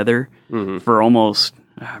been together for almost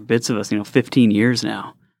bits of us, 15 years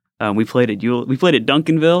now. We played at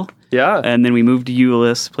Duncanville, and then we moved to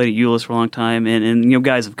Euless. Played at Euless for a long time, and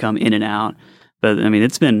guys have come in and out. But I mean,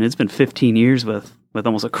 it's been 15 years with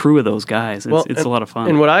almost a crew of those guys. It's a lot of fun.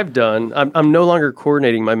 And what I've done, I'm no longer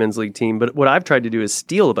coordinating my men's league team, but what I've tried to do is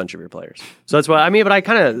steal a bunch of your players. So that's why, but I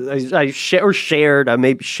kind of,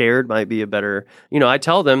 shared might be a better, I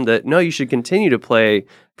tell them that, no, you should continue to play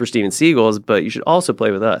for Steven Seagulls, but you should also play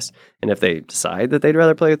with us. And if they decide that they'd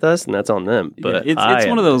rather play with us, then that's on them. But it's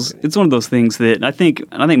one of those things that I think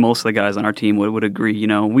most of the guys on our team would agree.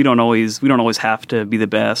 We don't always have to be the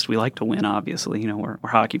best. We like to win, obviously. We're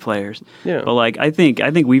hockey players. Yeah. But like I think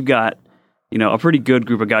we've got a pretty good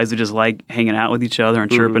group of guys that just like hanging out with each other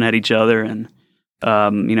and chirping at each other, and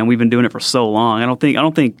we've been doing it for so long. I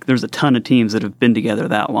don't think there's a ton of teams that have been together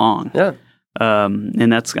that long. Yeah.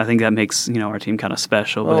 And I think that makes, our team kind of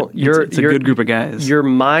special. Well, but it's a good group of guys. You're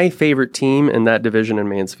my favorite team in that division in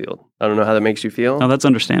Mansfield. I don't know how that makes you feel. Oh, that's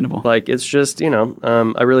understandable. Like, it's just,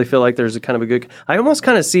 I really feel like there's a kind of a good... I almost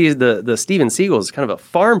kind of see the Steven Seagal as kind of a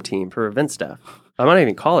farm team for event staff. I might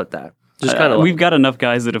even call it that. Just kind of we've got enough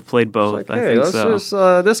guys that have played both. Like, I hey, think let's so.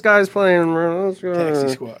 just, this guy's playing... Taxi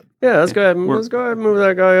squad. Yeah, let's go ahead and move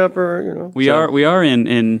that guy up. Or we are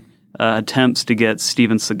in attempts to get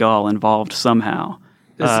Steven Seagal involved somehow.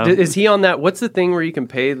 Is he on that? What's the thing where you can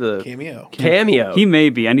pay the cameo? He may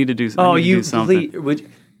be. I need to do. Do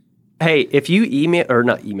something. Hey, if you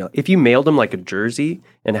if you mailed him like a jersey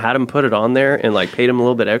and had him put it on there and like paid him a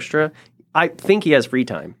little bit extra, I think he has free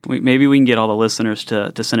time. Maybe we can get all the listeners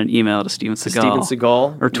to send an email to Steven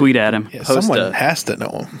Seagal. Or tweet at him. Yeah, someone has to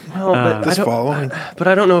know him. Well, but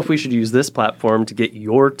I don't know if we should use this platform to get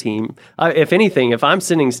your team. If anything, if I'm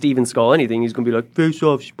sending Steven Seagal anything, he's going to be like, face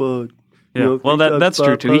off spot. Yeah, well, that's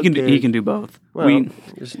true too. He can do both. Well,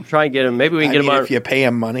 just try and get him. Maybe we can get him on. If you pay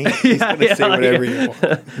him money, he's going to say whatever you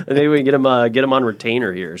want. Maybe we can get him on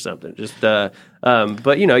retainer here or something. Just, but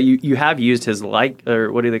you have used his or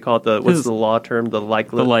what do they call it? What's the law term? The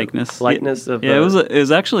likeness. Likeness of. Yeah, it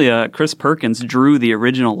was actually Chris Perkins drew the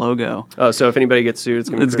original logo. Oh, so if anybody gets sued, it's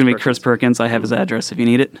going to be Chris Perkins. I have his address if you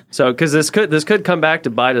need it. So because this could come back to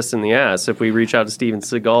bite us in the ass if we reach out to Steven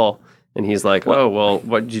Seagal. And he's like, "Oh, well,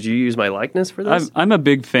 what did you use my likeness for this?" I'm a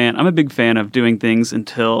big fan. I'm a big fan of doing things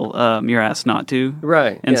until you're asked not to.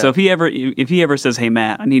 Right. And so if he ever says, "Hey,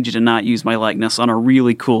 Matt, I need you to not use my likeness on a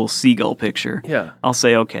really cool seagull picture," I'll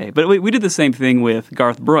say okay. But we did the same thing with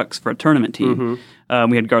Garth Brooks for a tournament team.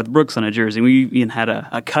 We had Garth Brooks on a jersey. We even had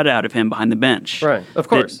a cutout of him behind the bench. Right. Of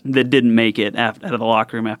course. That didn't make it out of the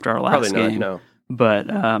locker room after our last game. No. But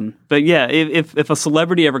yeah, if a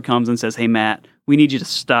celebrity ever comes and says, "Hey, Matt, we need you to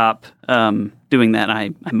stop doing that,"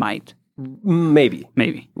 I might. Maybe.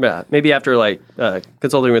 Yeah. Maybe after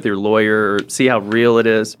consulting with your lawyer or see how real it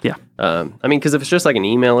is. Yeah. Because if it's just like an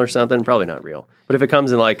email or something, probably not real. But if it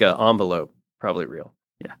comes in like an envelope, probably real.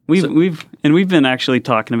 Yeah. We've been actually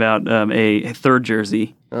talking about a third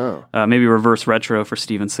jersey. Oh. Maybe reverse retro for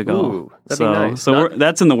Steven Seagal. Ooh, that'd be nice. So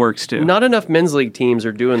that's in the works too. Not enough men's league teams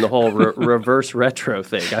are doing the whole reverse retro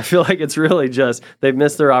thing. I feel like it's really just they've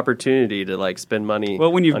missed their opportunity to spend money.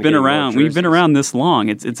 Well, when you've been around this long,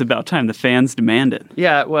 it's about time. The fans demand it.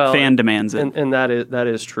 Yeah, well, fan demands it, and that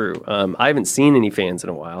is true. I haven't seen any fans in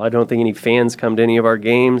a while. I don't think any fans come to any of our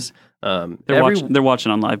games. They're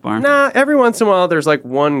watching on Live Barn. Nah, every once in a while there's like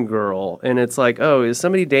one girl, and it's like, oh, is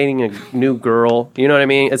somebody dating a new girl? You know what I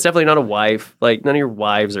mean? It's definitely not a wife. Like none of your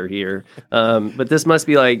wives are here. But this must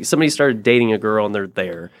be like somebody started dating a girl and they're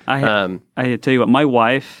there. I tell you what, my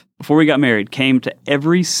wife before we got married came to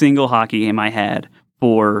every single hockey game I had.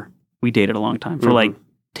 We dated a long time for like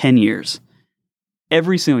 10 years.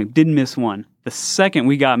 Every single didn't miss one. The second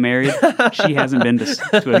we got married, she hasn't been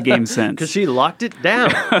to a game since. Because she locked it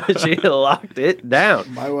down. She locked it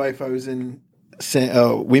down. My wife,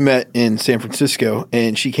 we met in San Francisco,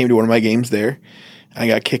 and she came to one of my games there. I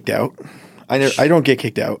got kicked out. I don't get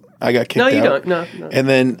kicked out. I got kicked out. No, you don't. No. And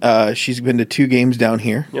then she's been to 2 games down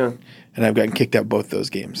here. Yeah. And I've gotten kicked out both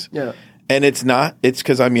those games. Yeah. And it's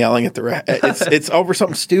because I'm yelling at the ref. It's over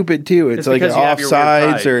something stupid too. It's like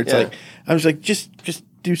offsides, or it's like I was like just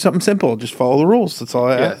do something simple. Just follow the rules. That's all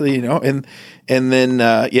I ask, And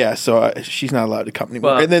then so she's not allowed to come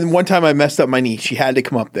anymore. And then one time I messed up my knee. She had to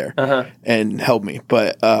come up there and help me.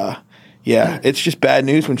 But it's just bad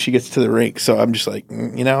news when she gets to the rink. So I'm just like,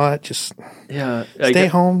 you know what? Just stay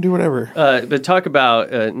home, do whatever. But talk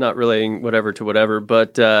about not relating whatever to whatever,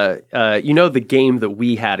 but the game that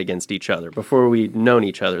we had against each other before we'd known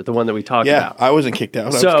each other, the one that we talked about. Yeah, I wasn't kicked out. I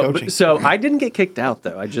was coaching. So I didn't get kicked out,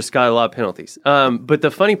 though. I just got a lot of penalties. But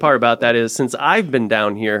the funny part about that is since I've been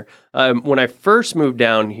down here, when I first moved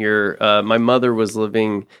down here, my mother was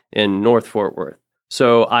living in North Fort Worth.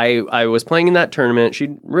 So I was playing in that tournament. She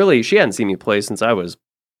hadn't seen me play since I was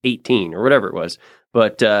 18 or whatever it was.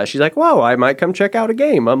 But she's like, "Wow, I might come check out a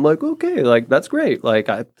game." I'm like, "Okay, like that's great." Like,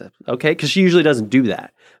 okay, because she usually doesn't do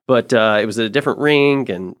that. But it was at a different rink,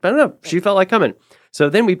 and I don't know. She felt like coming. So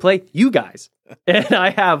then we play you guys, and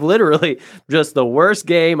I have literally just the worst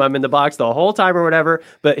game. I'm in the box the whole time or whatever.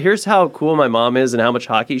 But here's how cool my mom is and how much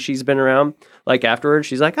hockey she's been around. Like afterwards,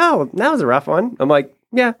 she's like, "Oh, that was a rough one." I'm like,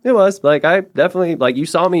 "Yeah, it was. Like, I definitely, like, you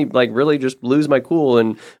saw me, like, really just lose my cool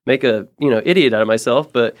and make a, idiot out of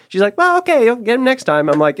myself." But she's like, "Well, okay, you'll get him next time."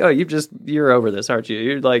 I'm like, "Oh, you're over this, aren't you?"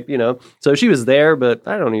 You're like, So she was there, but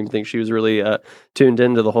I don't even think she was really tuned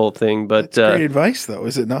into the whole thing. But that's great advice, though,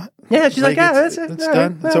 is it not? Yeah, she's like, it's all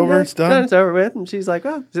done. right, It's over. It's done. It's over with. And she's like,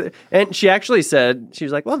 oh. And she actually said, she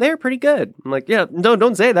was like, well, they're pretty good. I'm like, yeah,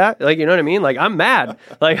 don't say that. Like, you know what I mean? Like, I'm mad.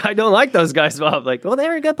 Like, I don't like those guys. I'm like, well,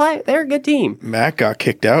 they're a good play. They're a good team. Matt got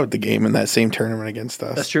kicked out of the game in that same tournament against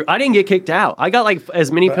us. That's true. I didn't get kicked out. I got like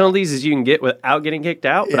as many penalties as you can get without getting kicked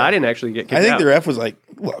out, but I didn't actually get kicked out. I think the ref was like,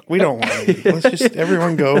 look, we don't want to. Let's just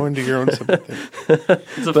everyone go and do your own something.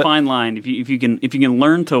 It's a fine line. If you can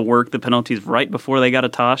learn to work the penalties right before they got to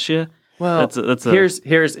toss you. Well,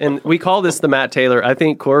 here's and we call this the Matt Taylor. I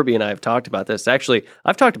think Corby and I have talked about this. Actually,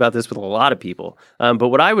 I've talked about this with a lot of people. But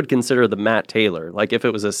what I would consider the Matt Taylor, like if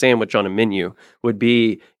it was a sandwich on a menu, would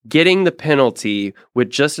be getting the penalty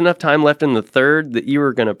with just enough time left in the third that you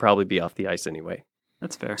were going to probably be off the ice anyway.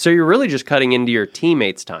 That's fair. So you're really just cutting into your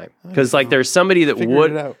teammates' time because like there's somebody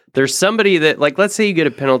that there's somebody that like let's say you get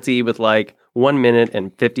a penalty with like 1 minute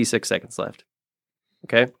and 56 seconds left.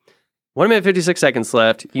 Okay. 1 minute, 56 seconds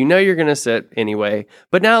left. You know you're going to sit anyway.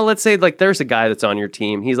 But now let's say like there's a guy that's on your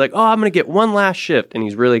team. He's like, oh, I'm going to get one last shift. And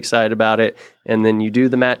he's really excited about it. And then you do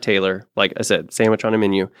the Matt Taylor, like I said, sandwich on a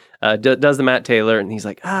menu, does the Matt Taylor. And he's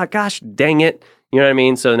like, gosh, dang it. You know what I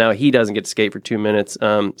mean? So now he doesn't get to skate for 2 minutes.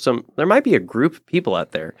 So there might be a group of people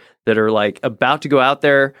out there that are like about to go out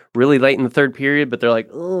there really late in the third period, but they're like,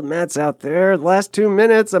 oh, Matt's out there the last 2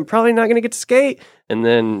 minutes. I'm probably not going to get to skate. And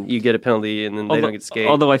then you get a penalty and then they don't get to skate.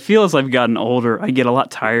 Although I feel as I've gotten older, I get a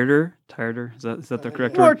lot tireder. Is that the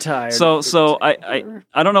correct word? More tired. So I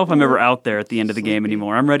don't know if I'm ever out there at the end of the game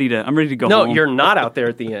anymore. I'm ready to go home. No, you're not out there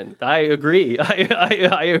at the end. I agree.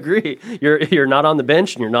 I agree. You're not on the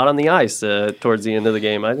bench and you're not on the ice towards the end of the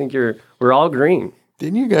game. I think we're all green.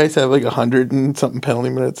 Didn't you guys have like 100 and something penalty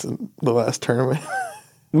minutes in the last tournament?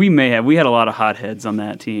 We may have. We had a lot of hotheads on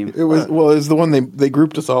that team. It was the one they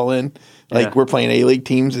grouped us all in. Like we're playing A-League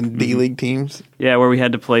teams and D-League teams. Yeah, where we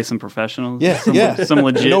had to play some professionals. Yeah, some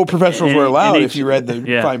legit. No professionals were allowed if you read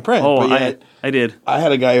the fine print. Oh, but I did. I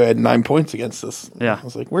had a guy who had 9 points against us. Yeah. I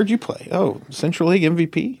was like, where'd you play? Oh, Central League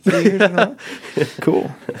MVP 3 years in a row. Cool.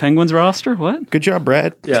 Penguins roster? What? Good job,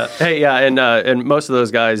 Brad. Yeah. Hey, yeah, and most of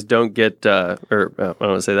those guys don't get, I don't want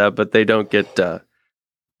to say that, but they don't get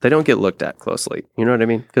looked at closely. You know what I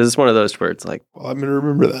mean? Because it's one of those where it's like, well, I'm going to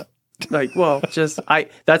remember that. Like, well,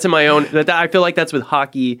 that's in my own, I feel like that's with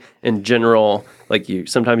hockey in general. Like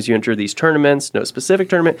sometimes you enter these tournaments, no specific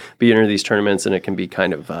tournament, but you enter these tournaments and it can be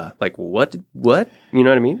kind of like, what? You know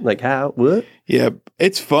what I mean? Like how, what? Yeah,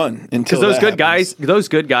 it's fun until those good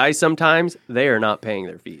guys, sometimes they are not paying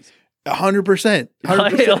their fees. 100%.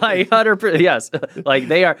 Like 100%. Yes. Like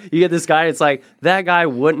they are. You get this guy. It's like that guy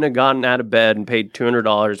wouldn't have gotten out of bed and paid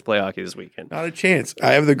 $200 to play hockey this weekend. Not a chance.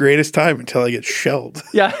 I have the greatest time until I get shelled.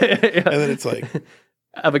 Yeah. And then it's like,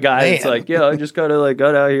 I have a guy that's like, I just gotta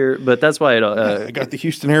go down here. But that's why I got the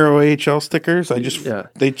Houston Aero AHL stickers.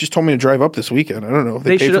 They just told me to drive up this weekend. I don't know.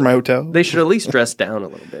 They paid for my hotel. They should at least dress down a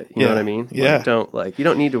little bit. You know what I mean? Yeah. You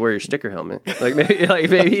don't need to wear your sticker helmet. Like maybe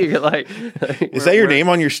you could is that your name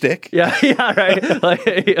on your stick? Yeah,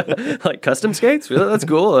 right. Like custom skates. Well, that's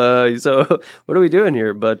cool. So what are we doing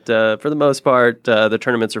here? But for the most part, the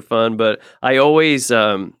tournaments are fun. But I always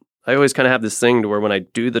kind of have this thing to where when I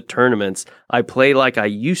do the tournaments, I play like I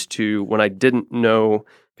used to when I didn't know.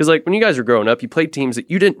 Because like when you guys were growing up, you played teams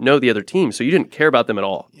that you didn't know the other team, so you didn't care about them at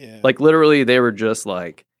all. Yeah. Like literally, they were just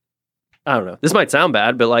like, I don't know. This might sound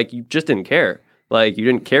bad, but like you just didn't care. Like you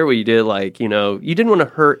didn't care what you did. Like, you didn't want to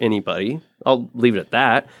hurt anybody. I'll leave it at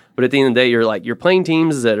that. But at the end of the day, you're playing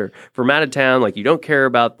teams that are from out of town. Like you don't care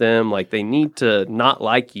about them. Like they need to not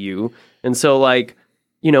like you. And so like,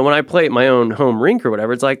 when I play at my own home rink or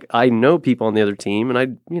whatever, it's like I know people on the other team, and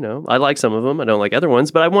I like some of them. I don't like other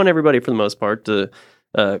ones, but I want everybody for the most part to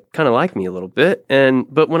kind of like me a little bit.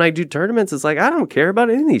 But when I do tournaments, it's like I don't care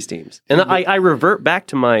about any of these teams, and I revert back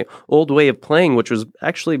to my old way of playing, which was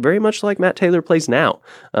actually very much like Matt Taylor plays now,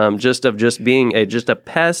 just being a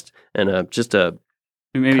pest and just a.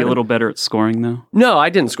 Maybe a little better at scoring, though? No, I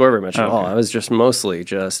didn't score very much at all. I was just mostly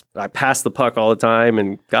I passed the puck all the time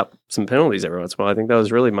and got some penalties every once in a while. I think that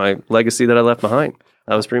was really my legacy that I left behind.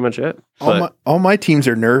 That was pretty much it. All my teams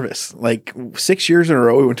are nervous. Like 6 years in a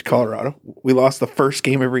row, we went to Colorado. We lost the first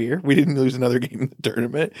game every year. We didn't lose another game in the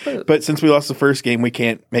tournament. But since we lost the first game, we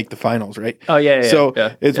can't make the finals, right? Oh, yeah. So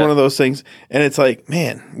it's one of those things. And it's like,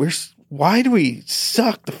 man, why do we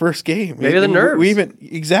suck the first game? Maybe the nerves.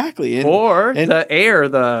 Exactly. The air,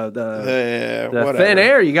 the thin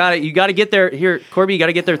air. You got to get there. Here, Corby, you got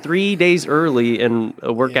to get there 3 days early and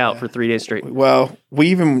work out for 3 days straight. Well, we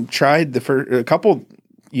even tried a couple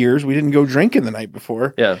years. We didn't go drinking the night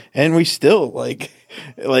before. Yeah. And we still like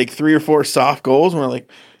 3 or 4 soft goals. And we're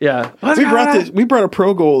like, yeah. We brought a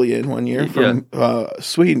pro goalie in one year from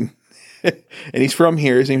Sweden. and he's from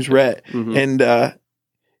here. His name's Rhett, and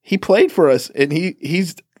he played for us, and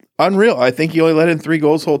he's unreal. I think he only let in 3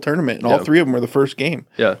 goals the whole tournament, and all 3 of them were the first game.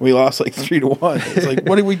 Yeah, we lost like 3-1. It's like,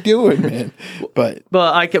 what are we doing, man? But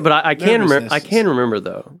I can remember. I can remember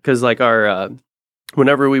though, because like our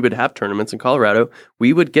whenever we would have tournaments in Colorado,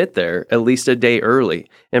 we would get there at least a day early,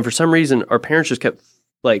 and for some reason, our parents just kept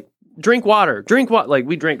like, drink water. Like,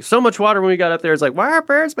 we drank so much water when we got up there. It's like, why are our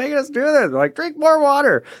parents making us do this? Like, drink more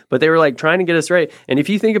water. But they were like trying to get us right. And if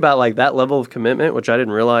you think about like that level of commitment, which I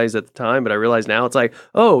didn't realize at the time, but I realize now, it's like,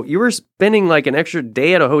 oh, you were spending like an extra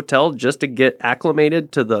day at a hotel just to get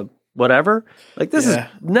acclimated to the whatever. Like, this is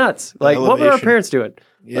nuts. Like, what were our parents doing?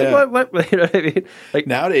 Yeah. Like, what? You know what I mean? Like,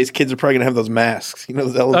 nowadays, kids are probably gonna have those masks. You know,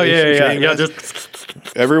 those elevation training masks.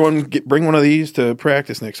 Just everyone bring one of these to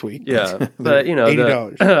practice next week. Yeah, but you know,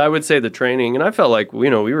 $80. I would say the training, and I felt like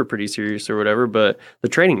we were pretty serious or whatever. But the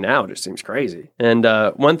training now just seems crazy. And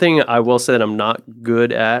one thing I will say that I'm not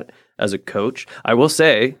good at as a coach, I will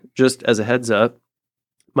say, just as a heads up,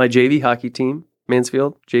 my JV hockey team,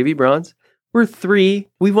 Mansfield JV Bronze,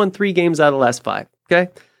 we've won 3 games out of the last 5.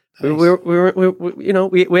 Okay. Nice.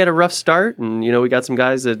 We had a rough start, and we got some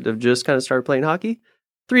guys that have just kind of started playing hockey.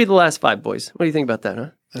 3 of the last 5, boys. What do you think about that, huh?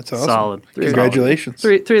 That's awesome. Solid. Congratulations.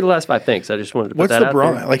 3 of the last 5. Thanks. I just wanted to put that out there.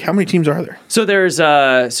 What's the Like, how many teams are there? So there's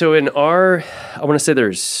so in our, I want to say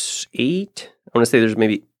there's 8. I want to say there's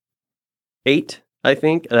maybe 8. I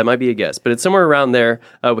think that might be a guess, but it's somewhere around there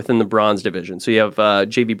within the bronze division. So you have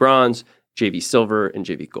JV bronze, JV silver, and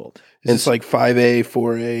JV gold. Is this like 5A,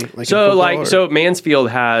 4A? Like so Mansfield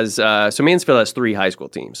has 3 high school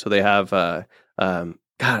teams. So they have God,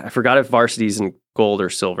 I forgot if varsity's in gold or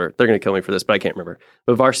silver. They're going to kill me for this, but I can't remember.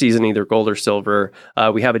 But varsity's in either gold or silver.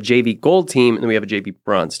 We have a JV gold team, and then we have a JV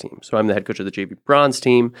bronze team. So I'm the head coach of the JV bronze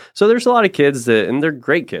team. So there's a lot of kids and they're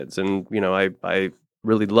great kids, and I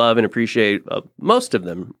really love and appreciate most of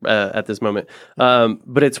them at this moment.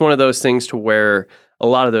 But it's one of those things to where a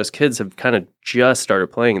lot of those kids have kind of just started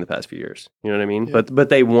playing in the past few years. You know what I mean? Yeah. But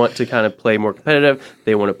they want to kind of play more competitive.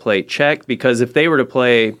 They want to play check, because if they were to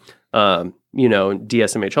play,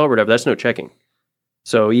 DSMHL or whatever, that's no checking.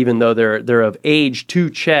 So even though they're of age to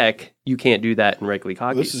check, you can't do that in rec league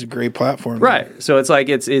hockey. This is a great platform, right? So it's like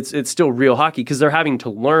it's still real hockey, because they're having to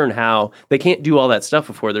learn how they can't do all that stuff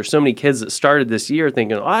before. There's so many kids that started this year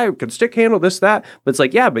thinking, I could stick handle this, that, but it's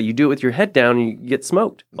like, yeah, but you do it with your head down and you get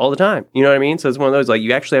smoked all the time. You know what I mean? So it's one of those, like,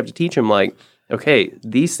 you actually have to teach them, like, okay,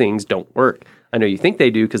 these things don't work. I know you think they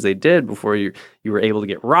do because they did before you were able to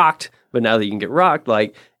get rocked, but now that you can get rocked,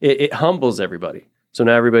 like it humbles everybody. So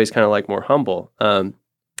now everybody's kind of like more humble.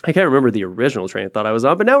 I can't remember the original train of thought I was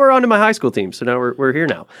on, but now we're on to my high school team. So now we're here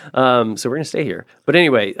now. So we're going to stay here. But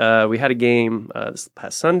anyway, we had a game this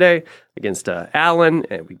past Sunday against Allen,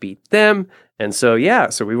 and we beat them. And so,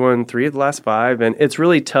 so we won 3 of the last 5. And it's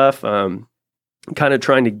really tough kind of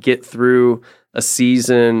trying to get through a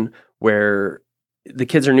season where the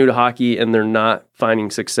kids are new to hockey and they're not finding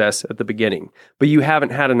success at the beginning. But you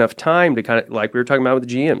haven't had enough time to kind of, like we were talking about with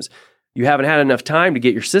the GMs, you haven't had enough time to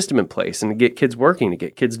get your system in place and to get kids working, to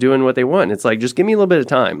get kids doing what they want. It's like, just give me a little bit of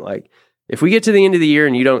time. Like, if we get to the end of the year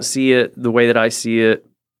and you don't see it the way that I see it,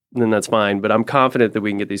 then that's fine. But I'm confident that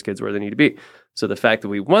we can get these kids where they need to be. So the fact that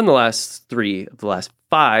we won the last 3 of the last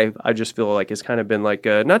 5, I just feel like it's kind of been like,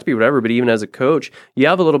 not to be whatever, but even as a coach, you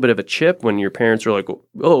have a little bit of a chip when your parents are like,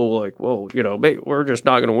 we're just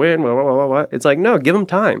not going to win. Blah, blah, blah, blah. It's like, no, give them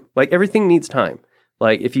time. Like, everything needs time.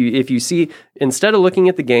 Like, if you see, instead of looking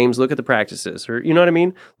at the games, look at the practices, or, you know what I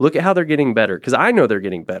mean? Look at how they're getting better, because I know they're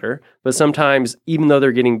getting better, but sometimes, even though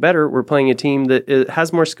they're getting better, we're playing a team that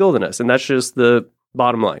has more skill than us, and that's just the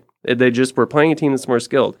bottom line. We're playing a team that's more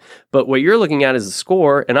skilled. But what you're looking at is the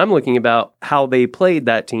score, and I'm looking about how they played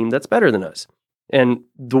that team that's better than us. And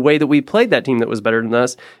the way that we played that team that was better than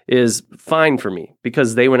us is fine for me,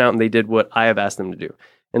 because they went out and they did what I have asked them to do.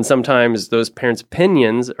 And sometimes those parents'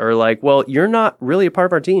 opinions are like, well, you're not really a part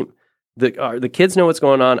of our team. The kids know what's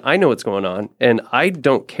going on. I know what's going on. And I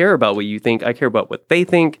don't care about what you think. I care about what they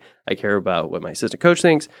think. I care about what my assistant coach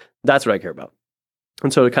thinks. That's what I care about.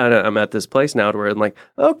 And so I'm at this place now to where I'm like,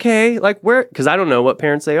 okay, like where, because I don't know what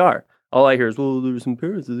parents they are. All I hear is, well, there's some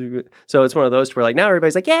parents. So it's one of those to where, like, now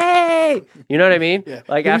everybody's like, yay! You know what I mean? Yeah.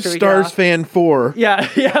 Like, who's after we Stars fan 4? Yeah,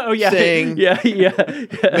 oh yeah. Saying,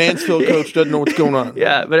 Mansfield coach doesn't know what's going on.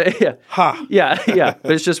 Yeah, but Ha. Yeah.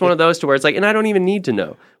 But it's just one of those to where it's like, and I don't even need to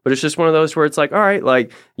know. But it's just one of those where it's like, all right,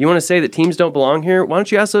 like, you want to say that teams don't belong here? Why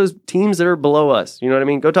don't you ask those teams that are below us? You know what I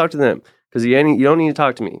mean? Go talk to them, because you don't need to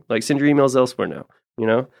talk to me. Like, send your emails elsewhere now. You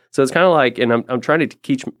know? So it's kind of like, and I'm trying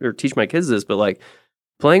to teach my kids this, but like,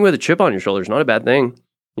 playing with a chip on your shoulder is not a bad thing.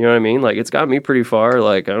 You know what I mean? Like, it's got me pretty far.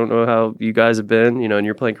 Like, I don't know how you guys have been, in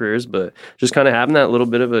your playing careers, but just kind of having that little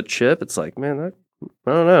bit of a chip, it's like, man,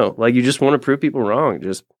 I don't know. Like, you just want to prove people wrong.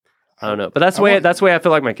 I don't know. But that's the way I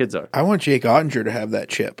feel like my kids are. I want Jake Ottinger to have that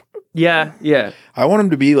chip. Yeah. I want him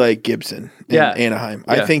to be like Gibson in Anaheim.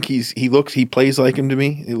 Yeah. I think he plays like him to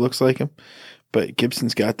me. He looks like him. But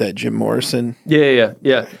Gibson's got that Jim Morrison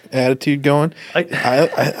attitude going.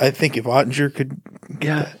 I think if Ottinger could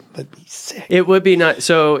that'd be sick. It would be nice.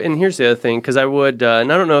 So, and here's the other thing, because I would,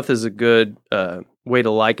 and I don't know if this is a good way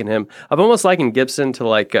to liken him. I've almost likened Gibson to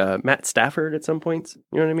like Matt Stafford at some points.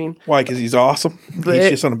 You know what I mean? Why? Because he's awesome. He's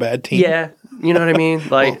just on a bad team. Yeah. You know what I mean?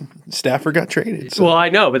 Like Stafford got traded. So. Well, I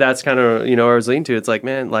know, but that's kind of, where I was leaning to. It's like,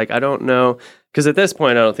 man, like, I don't know. Because at this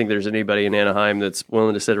point, I don't think there's anybody in Anaheim that's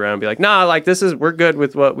willing to sit around and be like, nah, like, we're good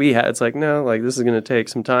with what we had. It's like, no, like, this is going to take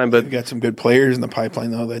some time. But we've got some good players in the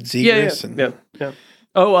pipeline, though. That Zegras. Yeah.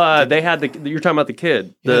 Oh, they had you're talking about the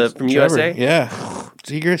kid from Trevor, USA? Yeah.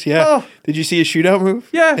 Zegras, yeah. Oh. Did you see his shootout move?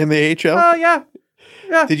 Yeah. In the AHL? Oh, yeah.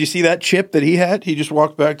 Yeah. Did you see that chip that he had? He just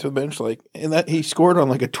walked back to the bench and that he scored on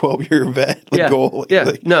like a 12-year vet goal. Yeah.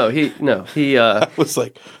 Like, he I was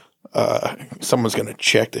like, someone's gonna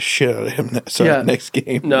check the shit out of him next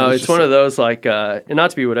game. No, it's one of those like, and not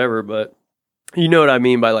to be whatever, but you know what I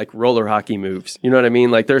mean by like roller hockey moves. You know what I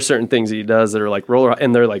mean? Like there's certain things that he does that are like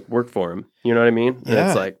and they're like work for him. You know what I mean? And yeah.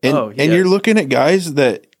 It's like, and you're looking at guys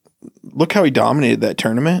that look how he dominated that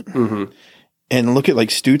tournament. Mm-hmm. And look at like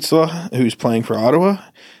Stützle, who's playing for Ottawa.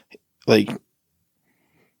 Like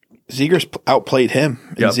Zegras outplayed him,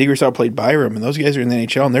 and Zegras outplayed Byram, and those guys are in the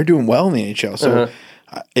NHL, and they're doing well in the NHL. So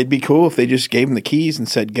it'd be cool if they just gave him the keys and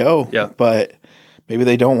said go. Yeah. But maybe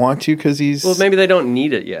they don't want to because he's. Well, maybe they don't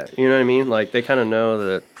need it yet. You know what I mean? Like they kind of know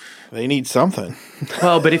that. They need something.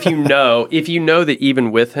 Well, but if you know that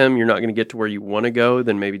even with him, you're not going to get to where you want to go,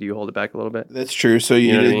 then maybe do you hold it back a little bit? That's true. So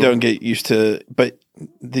you don't get used to. But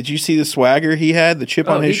did you see the swagger he had? The chip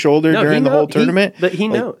on his shoulder during the whole tournament. But he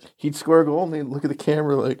knows. He'd score a goal and he'd look at the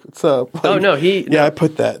camera like, "What's up?" Like, oh no, I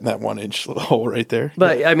put that in that 1-inch hole right there.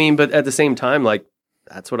 But I mean, but at the same time, like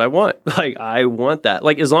that's what I want. Like I want that.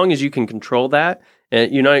 Like as long as you can control that. And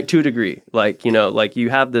to a degree, like like you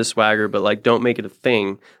have this swagger, but like don't make it a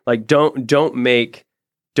thing. Like don't make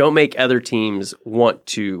other teams want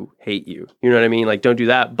to hate you. You know what I mean? Like don't do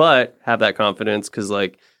that, but have that confidence because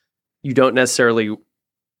like you don't necessarily.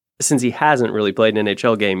 Since he hasn't really played an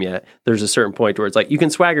NHL game yet, there's a certain point where it's like you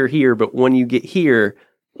can swagger here, but when you get here,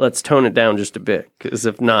 let's tone it down just a bit because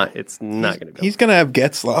if not, it's not going to go. He's going to have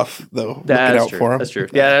Getzlaf though. That's looking out true. for him. That's true.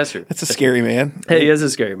 Yeah, that's true. That's a scary man. Hey, he is a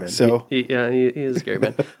scary man. So he is a scary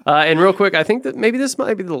man. And real quick, I think that maybe this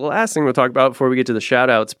might be the last thing we'll talk about before we get to the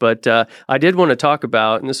shout outs. But I did want to talk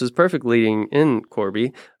about, and this is perfect leading in,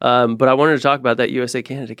 Corby, but I wanted to talk about that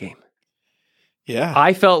USA-Canada game. Yeah.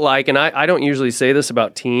 I felt like, and I don't usually say this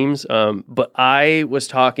about teams, but I was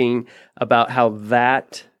talking about how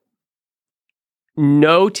that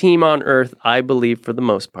no team on earth, I believe for the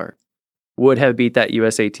most part, would have beat that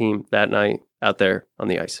USA team that night out there on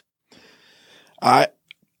the ice.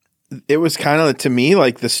 It was kind of to me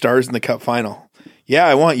like the Stars in the Cup final. Yeah,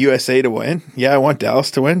 I want USA to win. Yeah, I want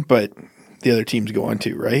Dallas to win, but the other team's going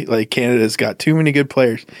to, right? Like Canada's got too many good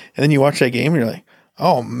players. And then you watch that game and you're like,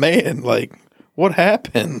 oh man, like what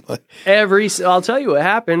happened? Like, I'll tell you what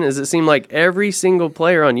happened is it seemed like every single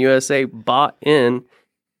player on USA bought in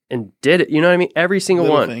and did it. You know what I mean? Every single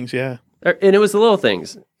little one. Things, yeah. And it was the little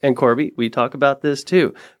things. And Corby, we talk about this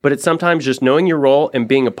too. But it's sometimes just knowing your role and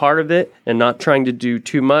being a part of it and not trying to do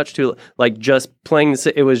too much to like just playing.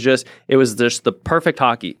 It was just the perfect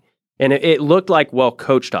hockey. And it looked like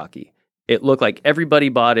well-coached hockey. It looked like everybody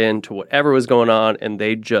bought into whatever was going on and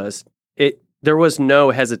they just, there was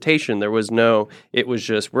no hesitation. It was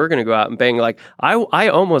just, we're going to go out and bang. Like, I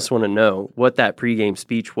almost want to know what that pregame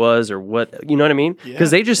speech was or what, you know what I mean?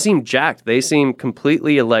 Because they just seemed jacked. They seemed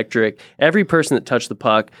completely electric. Every person that touched the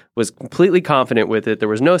puck was completely confident with it. There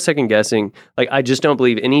was no second guessing. Like, I just don't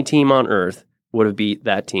believe any team on earth would have beat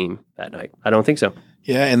that team that night. I don't think so.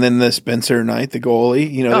 Yeah, and then the Spencer Knight, the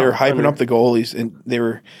goalie, they were hyping up the goalies, and they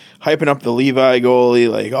were hyping up the Levi goalie,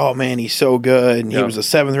 like, oh, man, he's so good, and he was a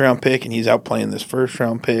 7th-round pick, and he's outplaying this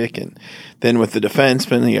 1st-round pick, and then with the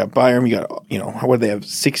defenseman, you got Byram, you got, what do they have,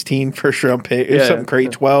 16 first-round pick, or something crazy,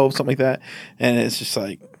 12, something like that, and it's just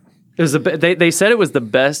like. It was they said it was the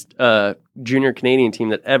best junior Canadian team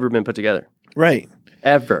that ever been put together. Right.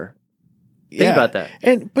 Ever. Think about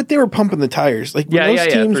that. But they were pumping the tires. Like when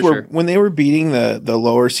those teams were when they were beating the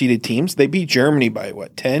lower seeded teams, they beat Germany by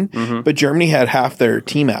 10? Mm-hmm. But Germany had half their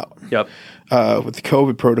team out. Yep. With the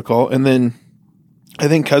COVID protocol. And then I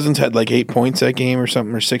think Cousins had like 8 points that game or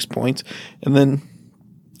something, or 6 points. And then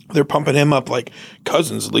they're pumping him up like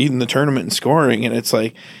Cousins leading the tournament in scoring, and it's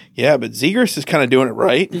like, yeah, but Zegras is kind of doing it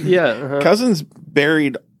right. Yeah, uh-huh. Cousins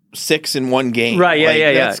buried 6 in one game. Right, yeah, like,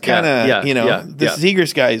 yeah, That's kind of, yeah.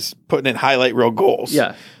 Zegras guy's putting in highlight reel goals.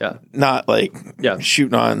 Yeah. Not like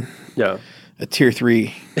shooting on a tier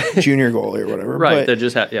 3 junior goalie or whatever. Right, but, that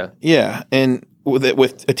just Yeah, and with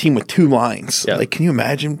a team with 2 lines. Yeah. Like, could you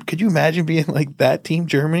imagine being like that team,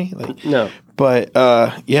 Germany? Like, no. But,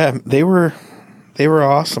 they were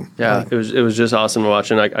awesome. Yeah, Like, it was just awesome to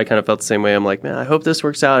watch, and I kind of felt the same way. I'm like, man, I hope this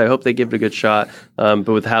works out. I hope they give it a good shot. But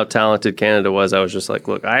with how talented Canada was, I was just like,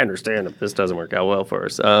 look, I understand if this doesn't work out well for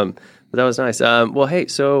us. But that was nice. Well, hey,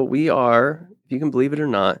 so we are, if you can believe it or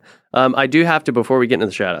not, I do have to, before we get into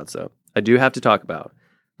the shout-outs, though, I do have to talk about,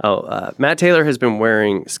 Matt Taylor has been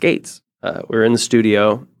wearing skates. We're in the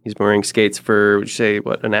studio. He's been wearing skates for, would you say,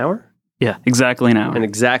 what, an hour? Yeah, exactly an hour. And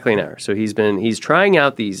exactly an hour. So he's trying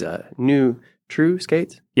out these new True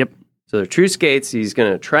skates? Yep. So they're True skates. He's going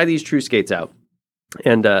to try these True skates out.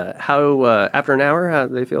 And how after an hour, how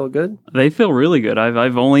do they feel? Good? They feel really good.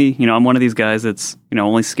 I've only, I'm one of these guys that's,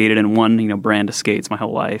 only skated in one, brand of skates my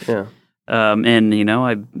whole life. Yeah. And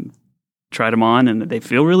I tried them on and they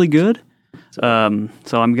feel really good. So I'm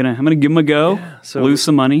gonna give them a go. Yeah, so lose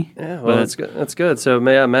some money. Yeah, well, that's good. That's good. So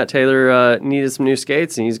Matt Taylor needed some new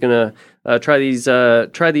skates, and he's gonna try these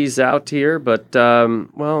out here. But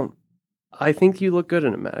I think you look good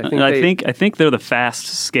in them, Matt. I think they're the fast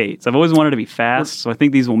skates. I've always wanted to be fast, so I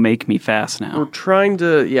think these will make me fast now. We're trying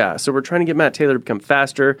to get Matt Taylor to become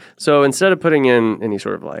faster. So instead of putting in any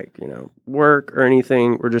sort of work or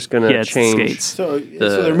anything, we're just gonna change skates. So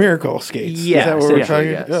they're miracle skates. Yeah, is that what we're trying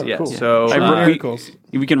yes, to? Oh, yes. cool. So miracles.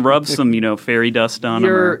 We can rub some, fairy dust on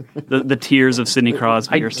them, or the tears of Sidney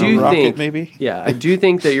Crosby or something. Rocket, maybe. Yeah, I do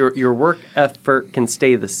think that your work effort can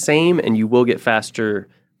stay the same, and you will get faster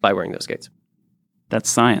by wearing those skates. That's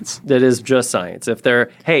science. That is just science. If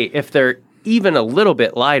they're even a little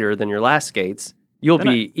bit lighter than your last skates, you'll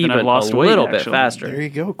be even a little bit faster. There you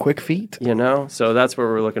go, quick feet. So that's what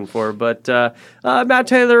we're looking for. But Matt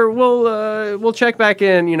Taylor, we'll check back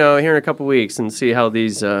in, here in a couple weeks and see how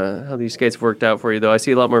these skates worked out for you. Though I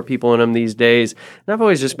see a lot more people in them these days, and I've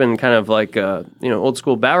always just been kind of like old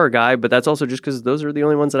school Bauer guy. But that's also just because those are the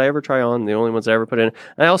only ones that I ever try on, the only ones I ever put in.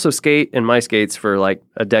 I also skate in my skates for like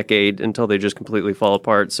a decade until they just completely fall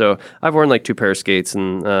apart. So I've worn like 2 pair of skates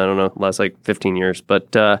in I don't know, the last like 15 years.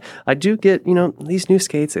 But I do get these new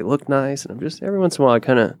skates, they look nice, and I'm just every once in a while I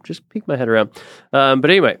kind of just peek my head around. But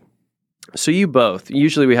anyway, so you both,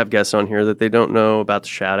 usually we have guests on here that they don't know about the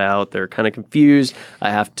shout out. They're kind of confused.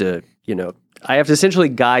 I have to essentially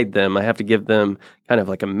guide them. I have to give them kind of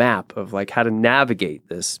like a map of like how to navigate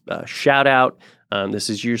this shout out. This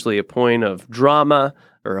is usually a point of drama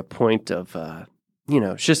or a point of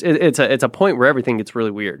it's a point where everything gets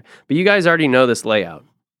really weird. But you guys already know this layout,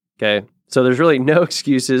 okay? So there's really no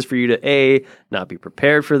excuses for you to A, not be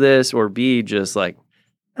prepared for this, or B, just like,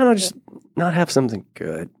 I don't know, just not have something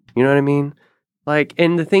good. You know what I mean? Like,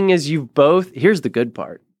 and the thing is, here's the good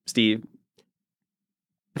part, Steve.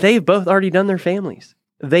 They've both already done their families.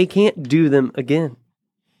 They can't do them again.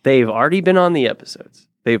 They've already been on the episodes.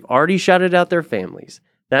 They've already shouted out their families.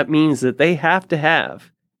 That means that they have to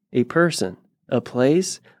have a person, a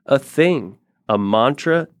place, a thing, a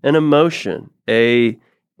mantra, an emotion,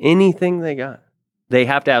 anything they got. They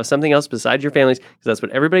have to have something else besides your families, because that's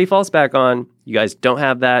what everybody falls back on. You guys don't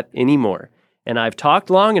have that anymore. And I've talked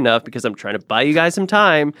long enough because I'm trying to buy you guys some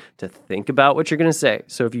time to think about what you're going to say.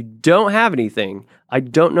 So if you don't have anything, I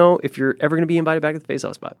don't know if you're ever going to be invited back to the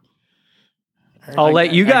face-off spot. I'll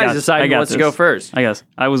let you guys decide who wants to go first. I guess.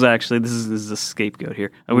 I was actually, this is a scapegoat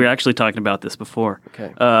here. We were actually talking about this before.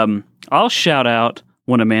 Okay. I'll shout out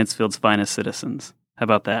one of Mansfield's finest citizens. How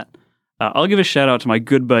about that? I'll give a shout out to my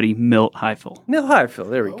good buddy Milt Heifel. Milt Heifel,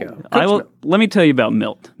 there we go. Let me tell you about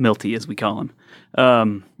Milty, as we call him.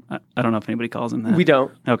 I don't know if anybody calls him that. We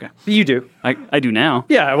don't. Okay. But you do. I do now.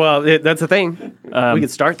 Yeah, well, that's the thing. We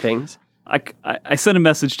could start things. I sent a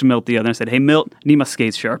message to Milt the other day. I said, hey, Milt, need my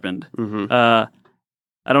skates sharpened. Mm-hmm.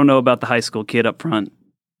 I don't know about the high school kid up front.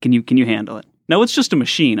 Can you handle it? No, it's just a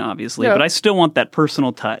machine, obviously, but I still want that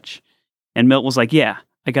personal touch. And Milt was like, yeah,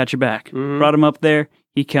 I got your back. Mm-hmm. Brought him up there.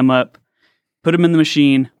 He came up, put him in the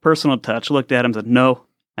machine, personal touch, looked at him, said, no,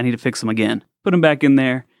 I need to fix him again. Put him back in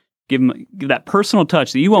there. Give that personal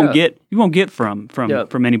touch that you won't get from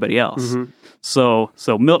anybody else. Mm-hmm.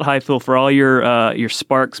 So Milt Heifel, for all your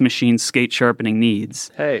Sparks machine skate sharpening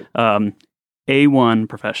needs. Hey, A1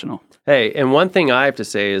 professional. Hey, and one thing I have to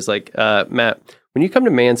say is like Matt, when you come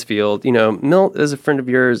to Mansfield, Milt is a friend of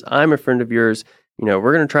yours. I'm a friend of yours.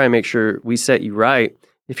 We're going to try and make sure we set you right.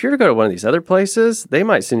 if you're to go to one of these other places, they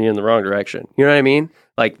might send you in the wrong direction. You know what I mean?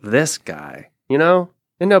 Like this guy, and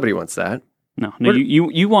nobody wants that. No,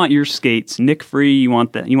 you want your skates nick free. You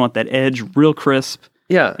want that edge real crisp.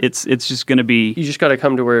 Yeah, it's just going to be. You just got to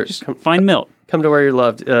come to where find Milt. Come to where you're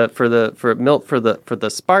loved for Milt for the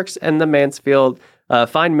Sparks and the Mansfield.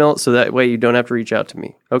 Find Milt so that way you don't have to reach out to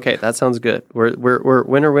me. Okay, that sounds good. We're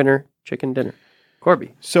winner chicken dinner.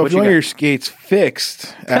 Corby. So if you want your skates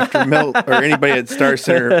fixed after Milt or anybody at Star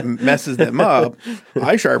Center messes them up,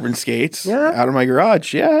 I sharpen skates out of my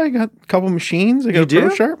garage. Yeah, I got a couple machines. I got a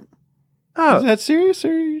Pro Sharp. Oh, is that serious or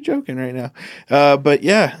are you joking right now? But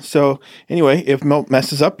yeah, so anyway, if Milt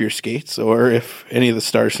messes up your skates or if any of the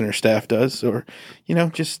Star Center staff does, or,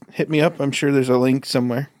 just hit me up. I'm sure there's a link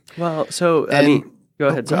somewhere. Well, so, go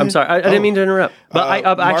ahead. I'm sorry. I didn't mean to interrupt. But I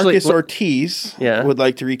actually... Marcus Ortiz would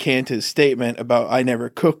like to recant his statement about I never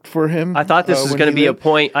cooked for him. I thought this was going to be a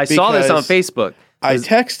point. I saw this on Facebook. I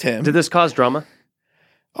text him. Did this cause drama?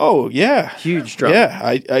 Oh, yeah. Huge drama. Yeah,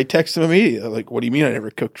 I text him immediately. Like, what do you mean I never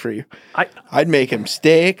cooked for you? I'd make him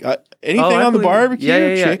steak, anything on the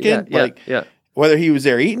barbecue, chicken. Whether he was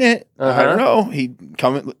there eating it, I don't know. He'd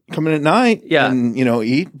come in at night and,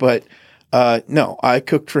 eat. But no, I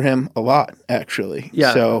cooked for him a lot, actually.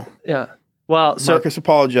 Yeah. So, well, Marcus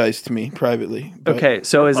apologized to me privately. Okay,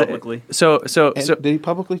 so is publicly. it so did he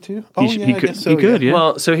publicly too? Oh, he could. He could. Yeah.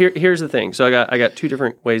 Well, so here's the thing. So I got two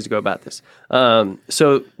different ways to go about this.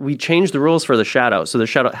 So we changed the rules for the shout out. So the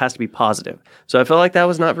shout out has to be positive. So I felt like that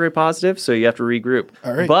was not very positive. So you have to regroup.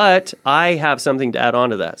 All right. But I have something to add on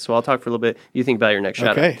to that. So I'll talk for a little bit. You think about your next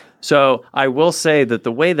shout out. So I will say that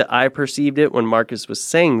the way that I perceived it when Marcus was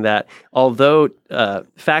saying that, although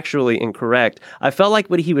factually incorrect, I felt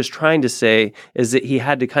like what he was trying to say is that he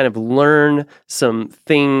had to kind of learn some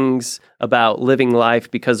things about living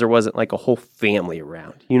life because there wasn't like a whole family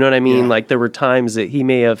around. You know what I mean? Yeah. Like there were times that he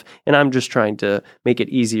may have, and I'm just trying to make it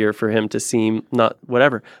easier for him to seem not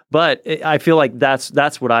whatever. But I feel like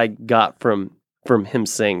that's what I got from him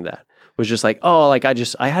saying that. Was just like,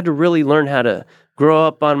 I had to really learn how to grow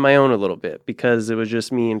up on my own a little bit because it was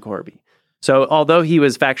just me and Corby. So although he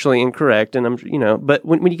was factually incorrect, and but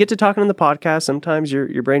when you get to talking on the podcast, sometimes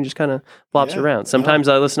your brain just kind of flops around. Sometimes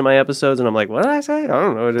I listen to my episodes and I'm like, what did I say? I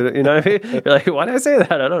don't know. You know what I mean? You're like, why did I say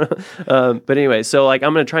that? I don't know. But anyway, so like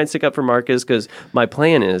I'm going to try and stick up for Marcus because my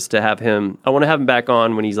plan is to have him, I want to have him back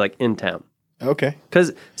on when he's like in town. Okay.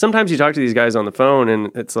 Because sometimes you talk to these guys on the phone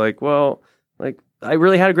and it's like, well, like, I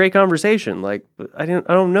really had a great conversation. Like, I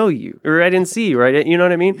don't know you, or I didn't see you, right? You know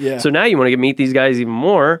what I mean? Yeah. So now you want to meet these guys even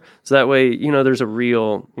more, so that way, there's a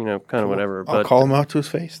real, kind of whatever. I'll call him out to his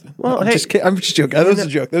face. Then. Well, I'm just joking. That was a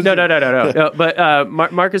joke. No. But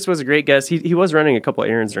Marcus was a great guest. He was running a couple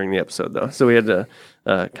of errands during the episode, though, so we had to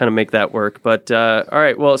kind of make that work. But all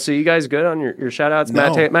right, well, so you guys good on your shout outs?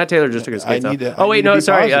 No. Matt Taylor just took his skates off.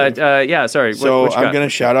 Sorry. Sorry. So what I'm going to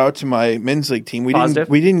shout out to my men's league team. We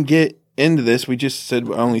didn't get into this. We just said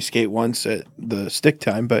we only skate once at the stick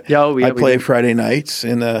time, but I play Friday nights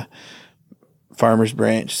in the Farmers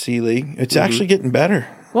Branch C League. It's actually getting better.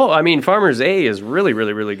 Well, I mean, Farmers A is really,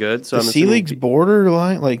 really, really good. So the C League's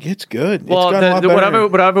borderline, like it's good. Well, it's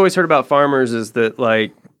what I've always heard about Farmers is that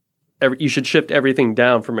like you should shift everything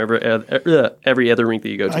down from every other rink that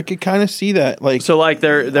you go to. I could kind of see that. Like so, like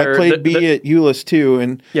I played B at Euless too,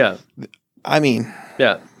 and I mean,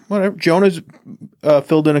 whatever. Jonah's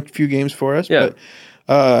filled in a few games for us, but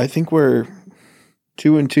I think we're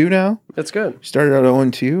 2-2 now. That's good. Started out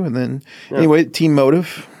 0-2, and then anyway, Team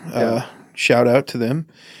Motive. Shout out to them.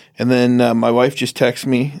 And then my wife just texted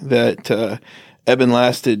me that Eben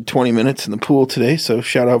lasted 20 minutes in the pool today, so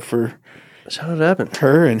shout out to Eben.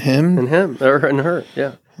 Her and him. And her,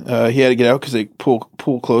 yeah. He had to get out because the pool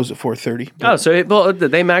closed at 4:30. Oh, so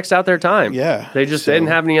they maxed out their time. Yeah. They just didn't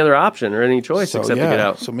have any other option or any choice except to get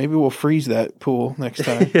out. So maybe we'll freeze that pool next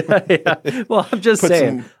time. Well, I'm just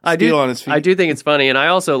saying. I do think it's funny. And I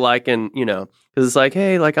also liken, because it's like,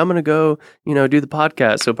 hey, like I'm going to go, do the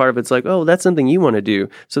podcast. So part of it's like, oh, that's something you want to do.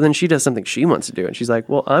 So then she does something she wants to do. And she's like,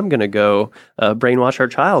 well, I'm going to go brainwash our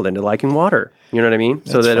child into liking water. You know what I mean?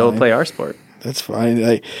 So that it'll play our sport. That's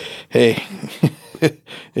fine. Hey,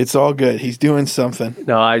 it's all good. He's doing something.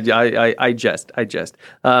 No, I jest.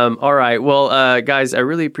 All right. Well, guys, I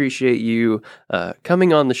really appreciate you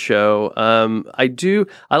coming on the show.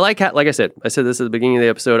 I like I said this at the beginning of the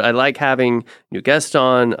episode. I like having new guests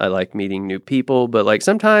on. I like meeting new people, but like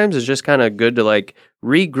sometimes it's just kind of good to like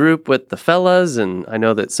regroup with the fellas. And I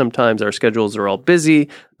know that sometimes our schedules are all busy,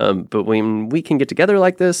 but when we can get together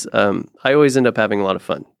like this, I always end up having a lot of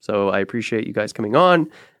fun. So I appreciate you guys coming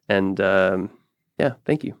on, and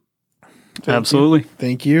thank you. Absolutely.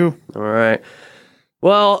 Thank you. All right.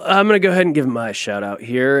 Well, I'm going to go ahead and give my shout out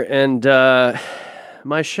here. And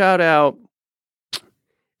my shout out,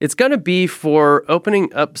 it's going to be for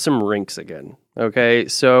opening up some rinks again. Okay.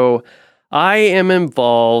 So I am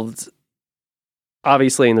involved,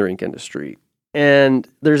 obviously, in the rink industry. And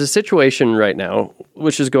there's a situation right now,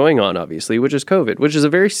 which is going on, obviously, which is COVID, which is a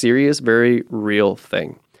very serious, very real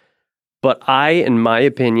thing. But I, in my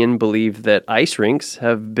opinion, believe that ice rinks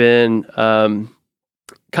have been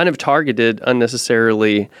kind of targeted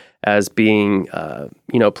unnecessarily as being,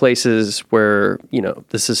 places where,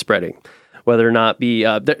 this is spreading. Whether or not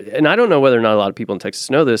and I don't know whether or not a lot of people in Texas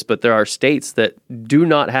know this, but there are states that do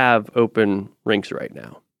not have open rinks right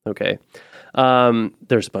now. Okay.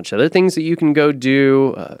 There's a bunch of other things that you can go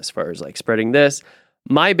do as far as like spreading this.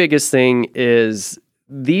 My biggest thing is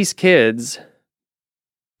these kids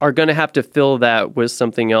are going to have to fill that with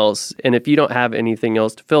something else. And if you don't have anything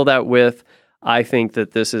else to fill that with, I think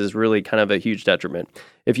that this is really kind of a huge detriment.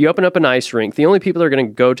 If you open up an ice rink, the only people that are going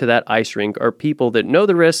to go to that ice rink are people that know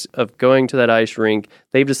the risk of going to that ice rink.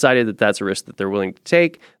 They've decided that that's a risk that they're willing to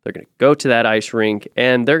take. They're going to go to that ice rink,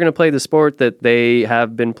 and they're going to play the sport that they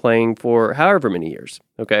have been playing for however many years,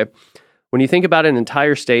 okay? When you think about an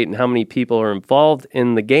entire state and how many people are involved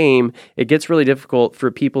in the game, it gets really difficult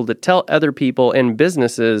for people to tell other people and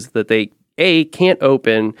businesses that they can't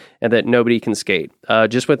open and that nobody can skate.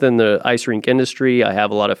 Just within the ice rink industry, I have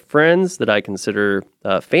a lot of friends that I consider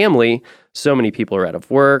family. So many people are out of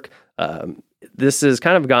work. This has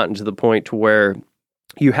kind of gotten to the point to where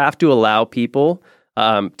you have to allow people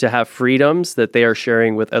to have freedoms that they are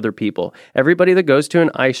sharing with other people. Everybody that goes to an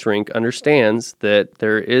ice rink understands that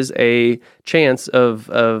there is a chance of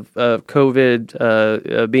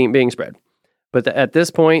COVID being spread. But at this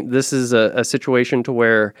point, this is a situation to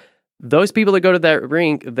where those people that go to that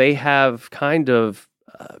rink, they have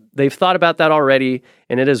they've thought about that already,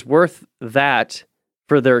 and it is worth that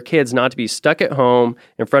for their kids not to be stuck at home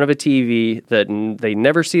in front of a TV that they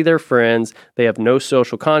never see their friends. They have no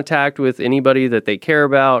social contact with anybody that they care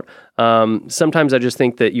about. Sometimes I just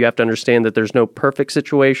think that you have to understand that there's no perfect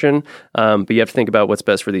situation, but you have to think about what's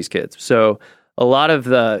best for these kids. So a lot of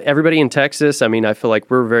everybody in Texas, I mean, I feel like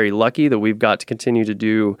we're very lucky that we've got to continue to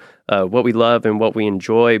do what we love and what we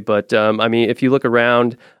enjoy. But I mean, if you look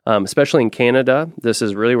around, especially in Canada, this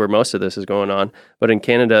is really where most of this is going on. But in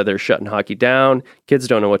Canada, they're shutting hockey down. Kids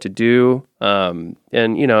don't know what to do. And,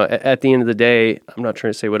 at the end of the day, I'm not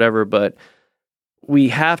trying to say whatever, but we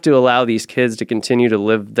have to allow these kids to continue to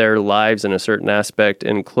live their lives in a certain aspect,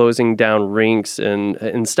 and closing down rinks, and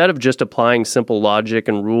instead of just applying simple logic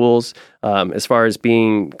and rules as far as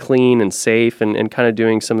being clean and safe and kind of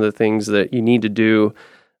doing some of the things that you need to do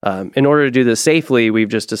in order to do this safely, we've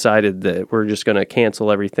just decided that we're just going to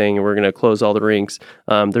cancel everything and we're going to close all the rinks.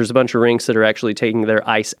 There's a bunch of rinks that are actually taking their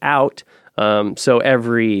ice out. So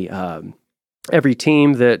every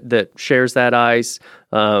team that shares that ice,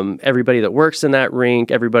 everybody that works in that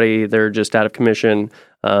rink, everybody, they're just out of commission.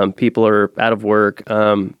 People are out of work.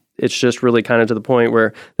 It's just really kind of to the point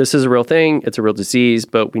where this is a real thing. It's a real disease,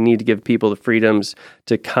 but we need to give people the freedoms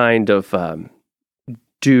to kind of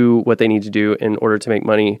do what they need to do in order to make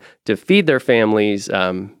money to feed their families.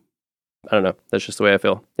 I don't know. That's just the way I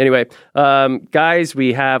feel. Anyway, guys,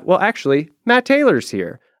 we have, actually, Matt Taylor's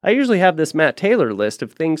here. I usually have this Matt Taylor list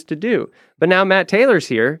of things to do, but now Matt Taylor's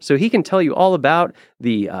here, so he can tell you all about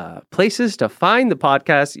the places to find the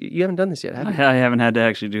podcast. You haven't done this yet, have you? I haven't had to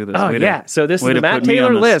actually do this. So this is the Matt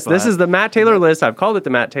Taylor list. This is the Matt Taylor list. I've called it the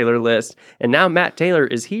Matt Taylor list, and now Matt Taylor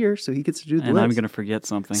is here, so he gets to do the list. And I'm going to forget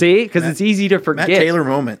something. See, because it's easy to forget. Matt Taylor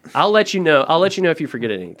moment. I'll let you know. If you forget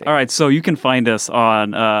anything. All right, so you can find us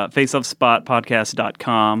on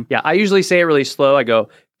faceoffspotpodcast.com. Yeah, I usually say it really slow. I go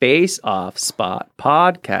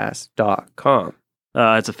faceoffspotpodcast.com.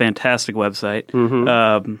 It's a fantastic website.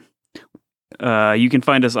 Mm-hmm. You can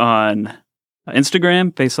find us on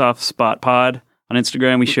Instagram, faceoffspotpod. On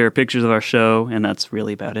Instagram, we share pictures of our show, and that's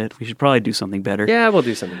really about it. We should probably do something better. Yeah, we'll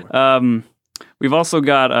do something more. We've also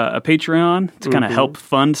got a Patreon to kind of help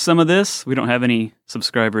fund some of this. We don't have any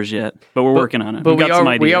subscribers yet, but we're working on it. But We've got some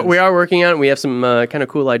ideas. We are working on it. We have some kind of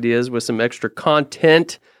cool ideas with some extra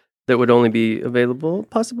content that would only be available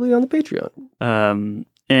possibly on the Patreon.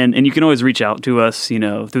 And you can always reach out to us, through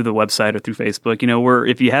the website or through Facebook.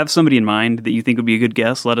 If you have somebody in mind that you think would be a good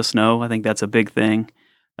guest, let us know. I think that's a big thing.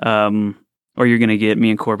 Or you're going to get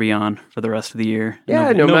me and Corby on for the rest of the year.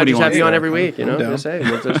 Yeah, Matt, just have you on every week, just say,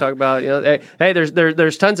 we'll just talk about, hey,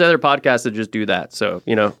 there's tons of other podcasts that just do that. So,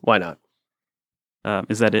 why not?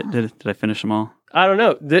 Is that it? Did I finish them all? I don't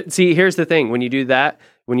know. See, here's the thing. When you do that,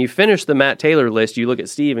 when you finish the Matt Taylor list, you look at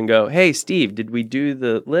Steve and go, hey, Steve, did we do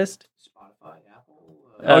the list? Spotify, Apple.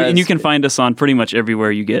 and you can find us on pretty much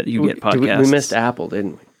everywhere you get podcasts. We missed Apple,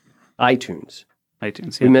 didn't we? iTunes.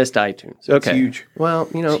 iTunes. We missed iTunes. That's Okay. huge. Well,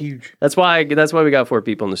 It's huge. that's why we got 4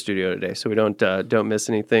 people in the studio today, so we don't miss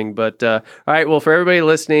anything. But all right, well, for everybody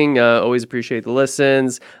listening, always appreciate the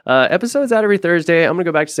listens. Episodes out every Thursday. I'm gonna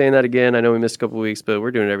go back to saying that again. I know we missed a couple of weeks, but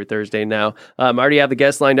we're doing it every Thursday now. I already have the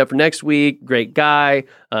guest lined up for next week. Great guy.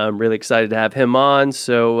 I'm really excited to have him on,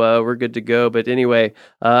 so we're good to go. But anyway,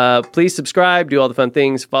 please subscribe, do all the fun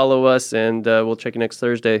things, follow us, and we'll check you next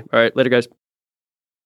Thursday. All right, later, guys.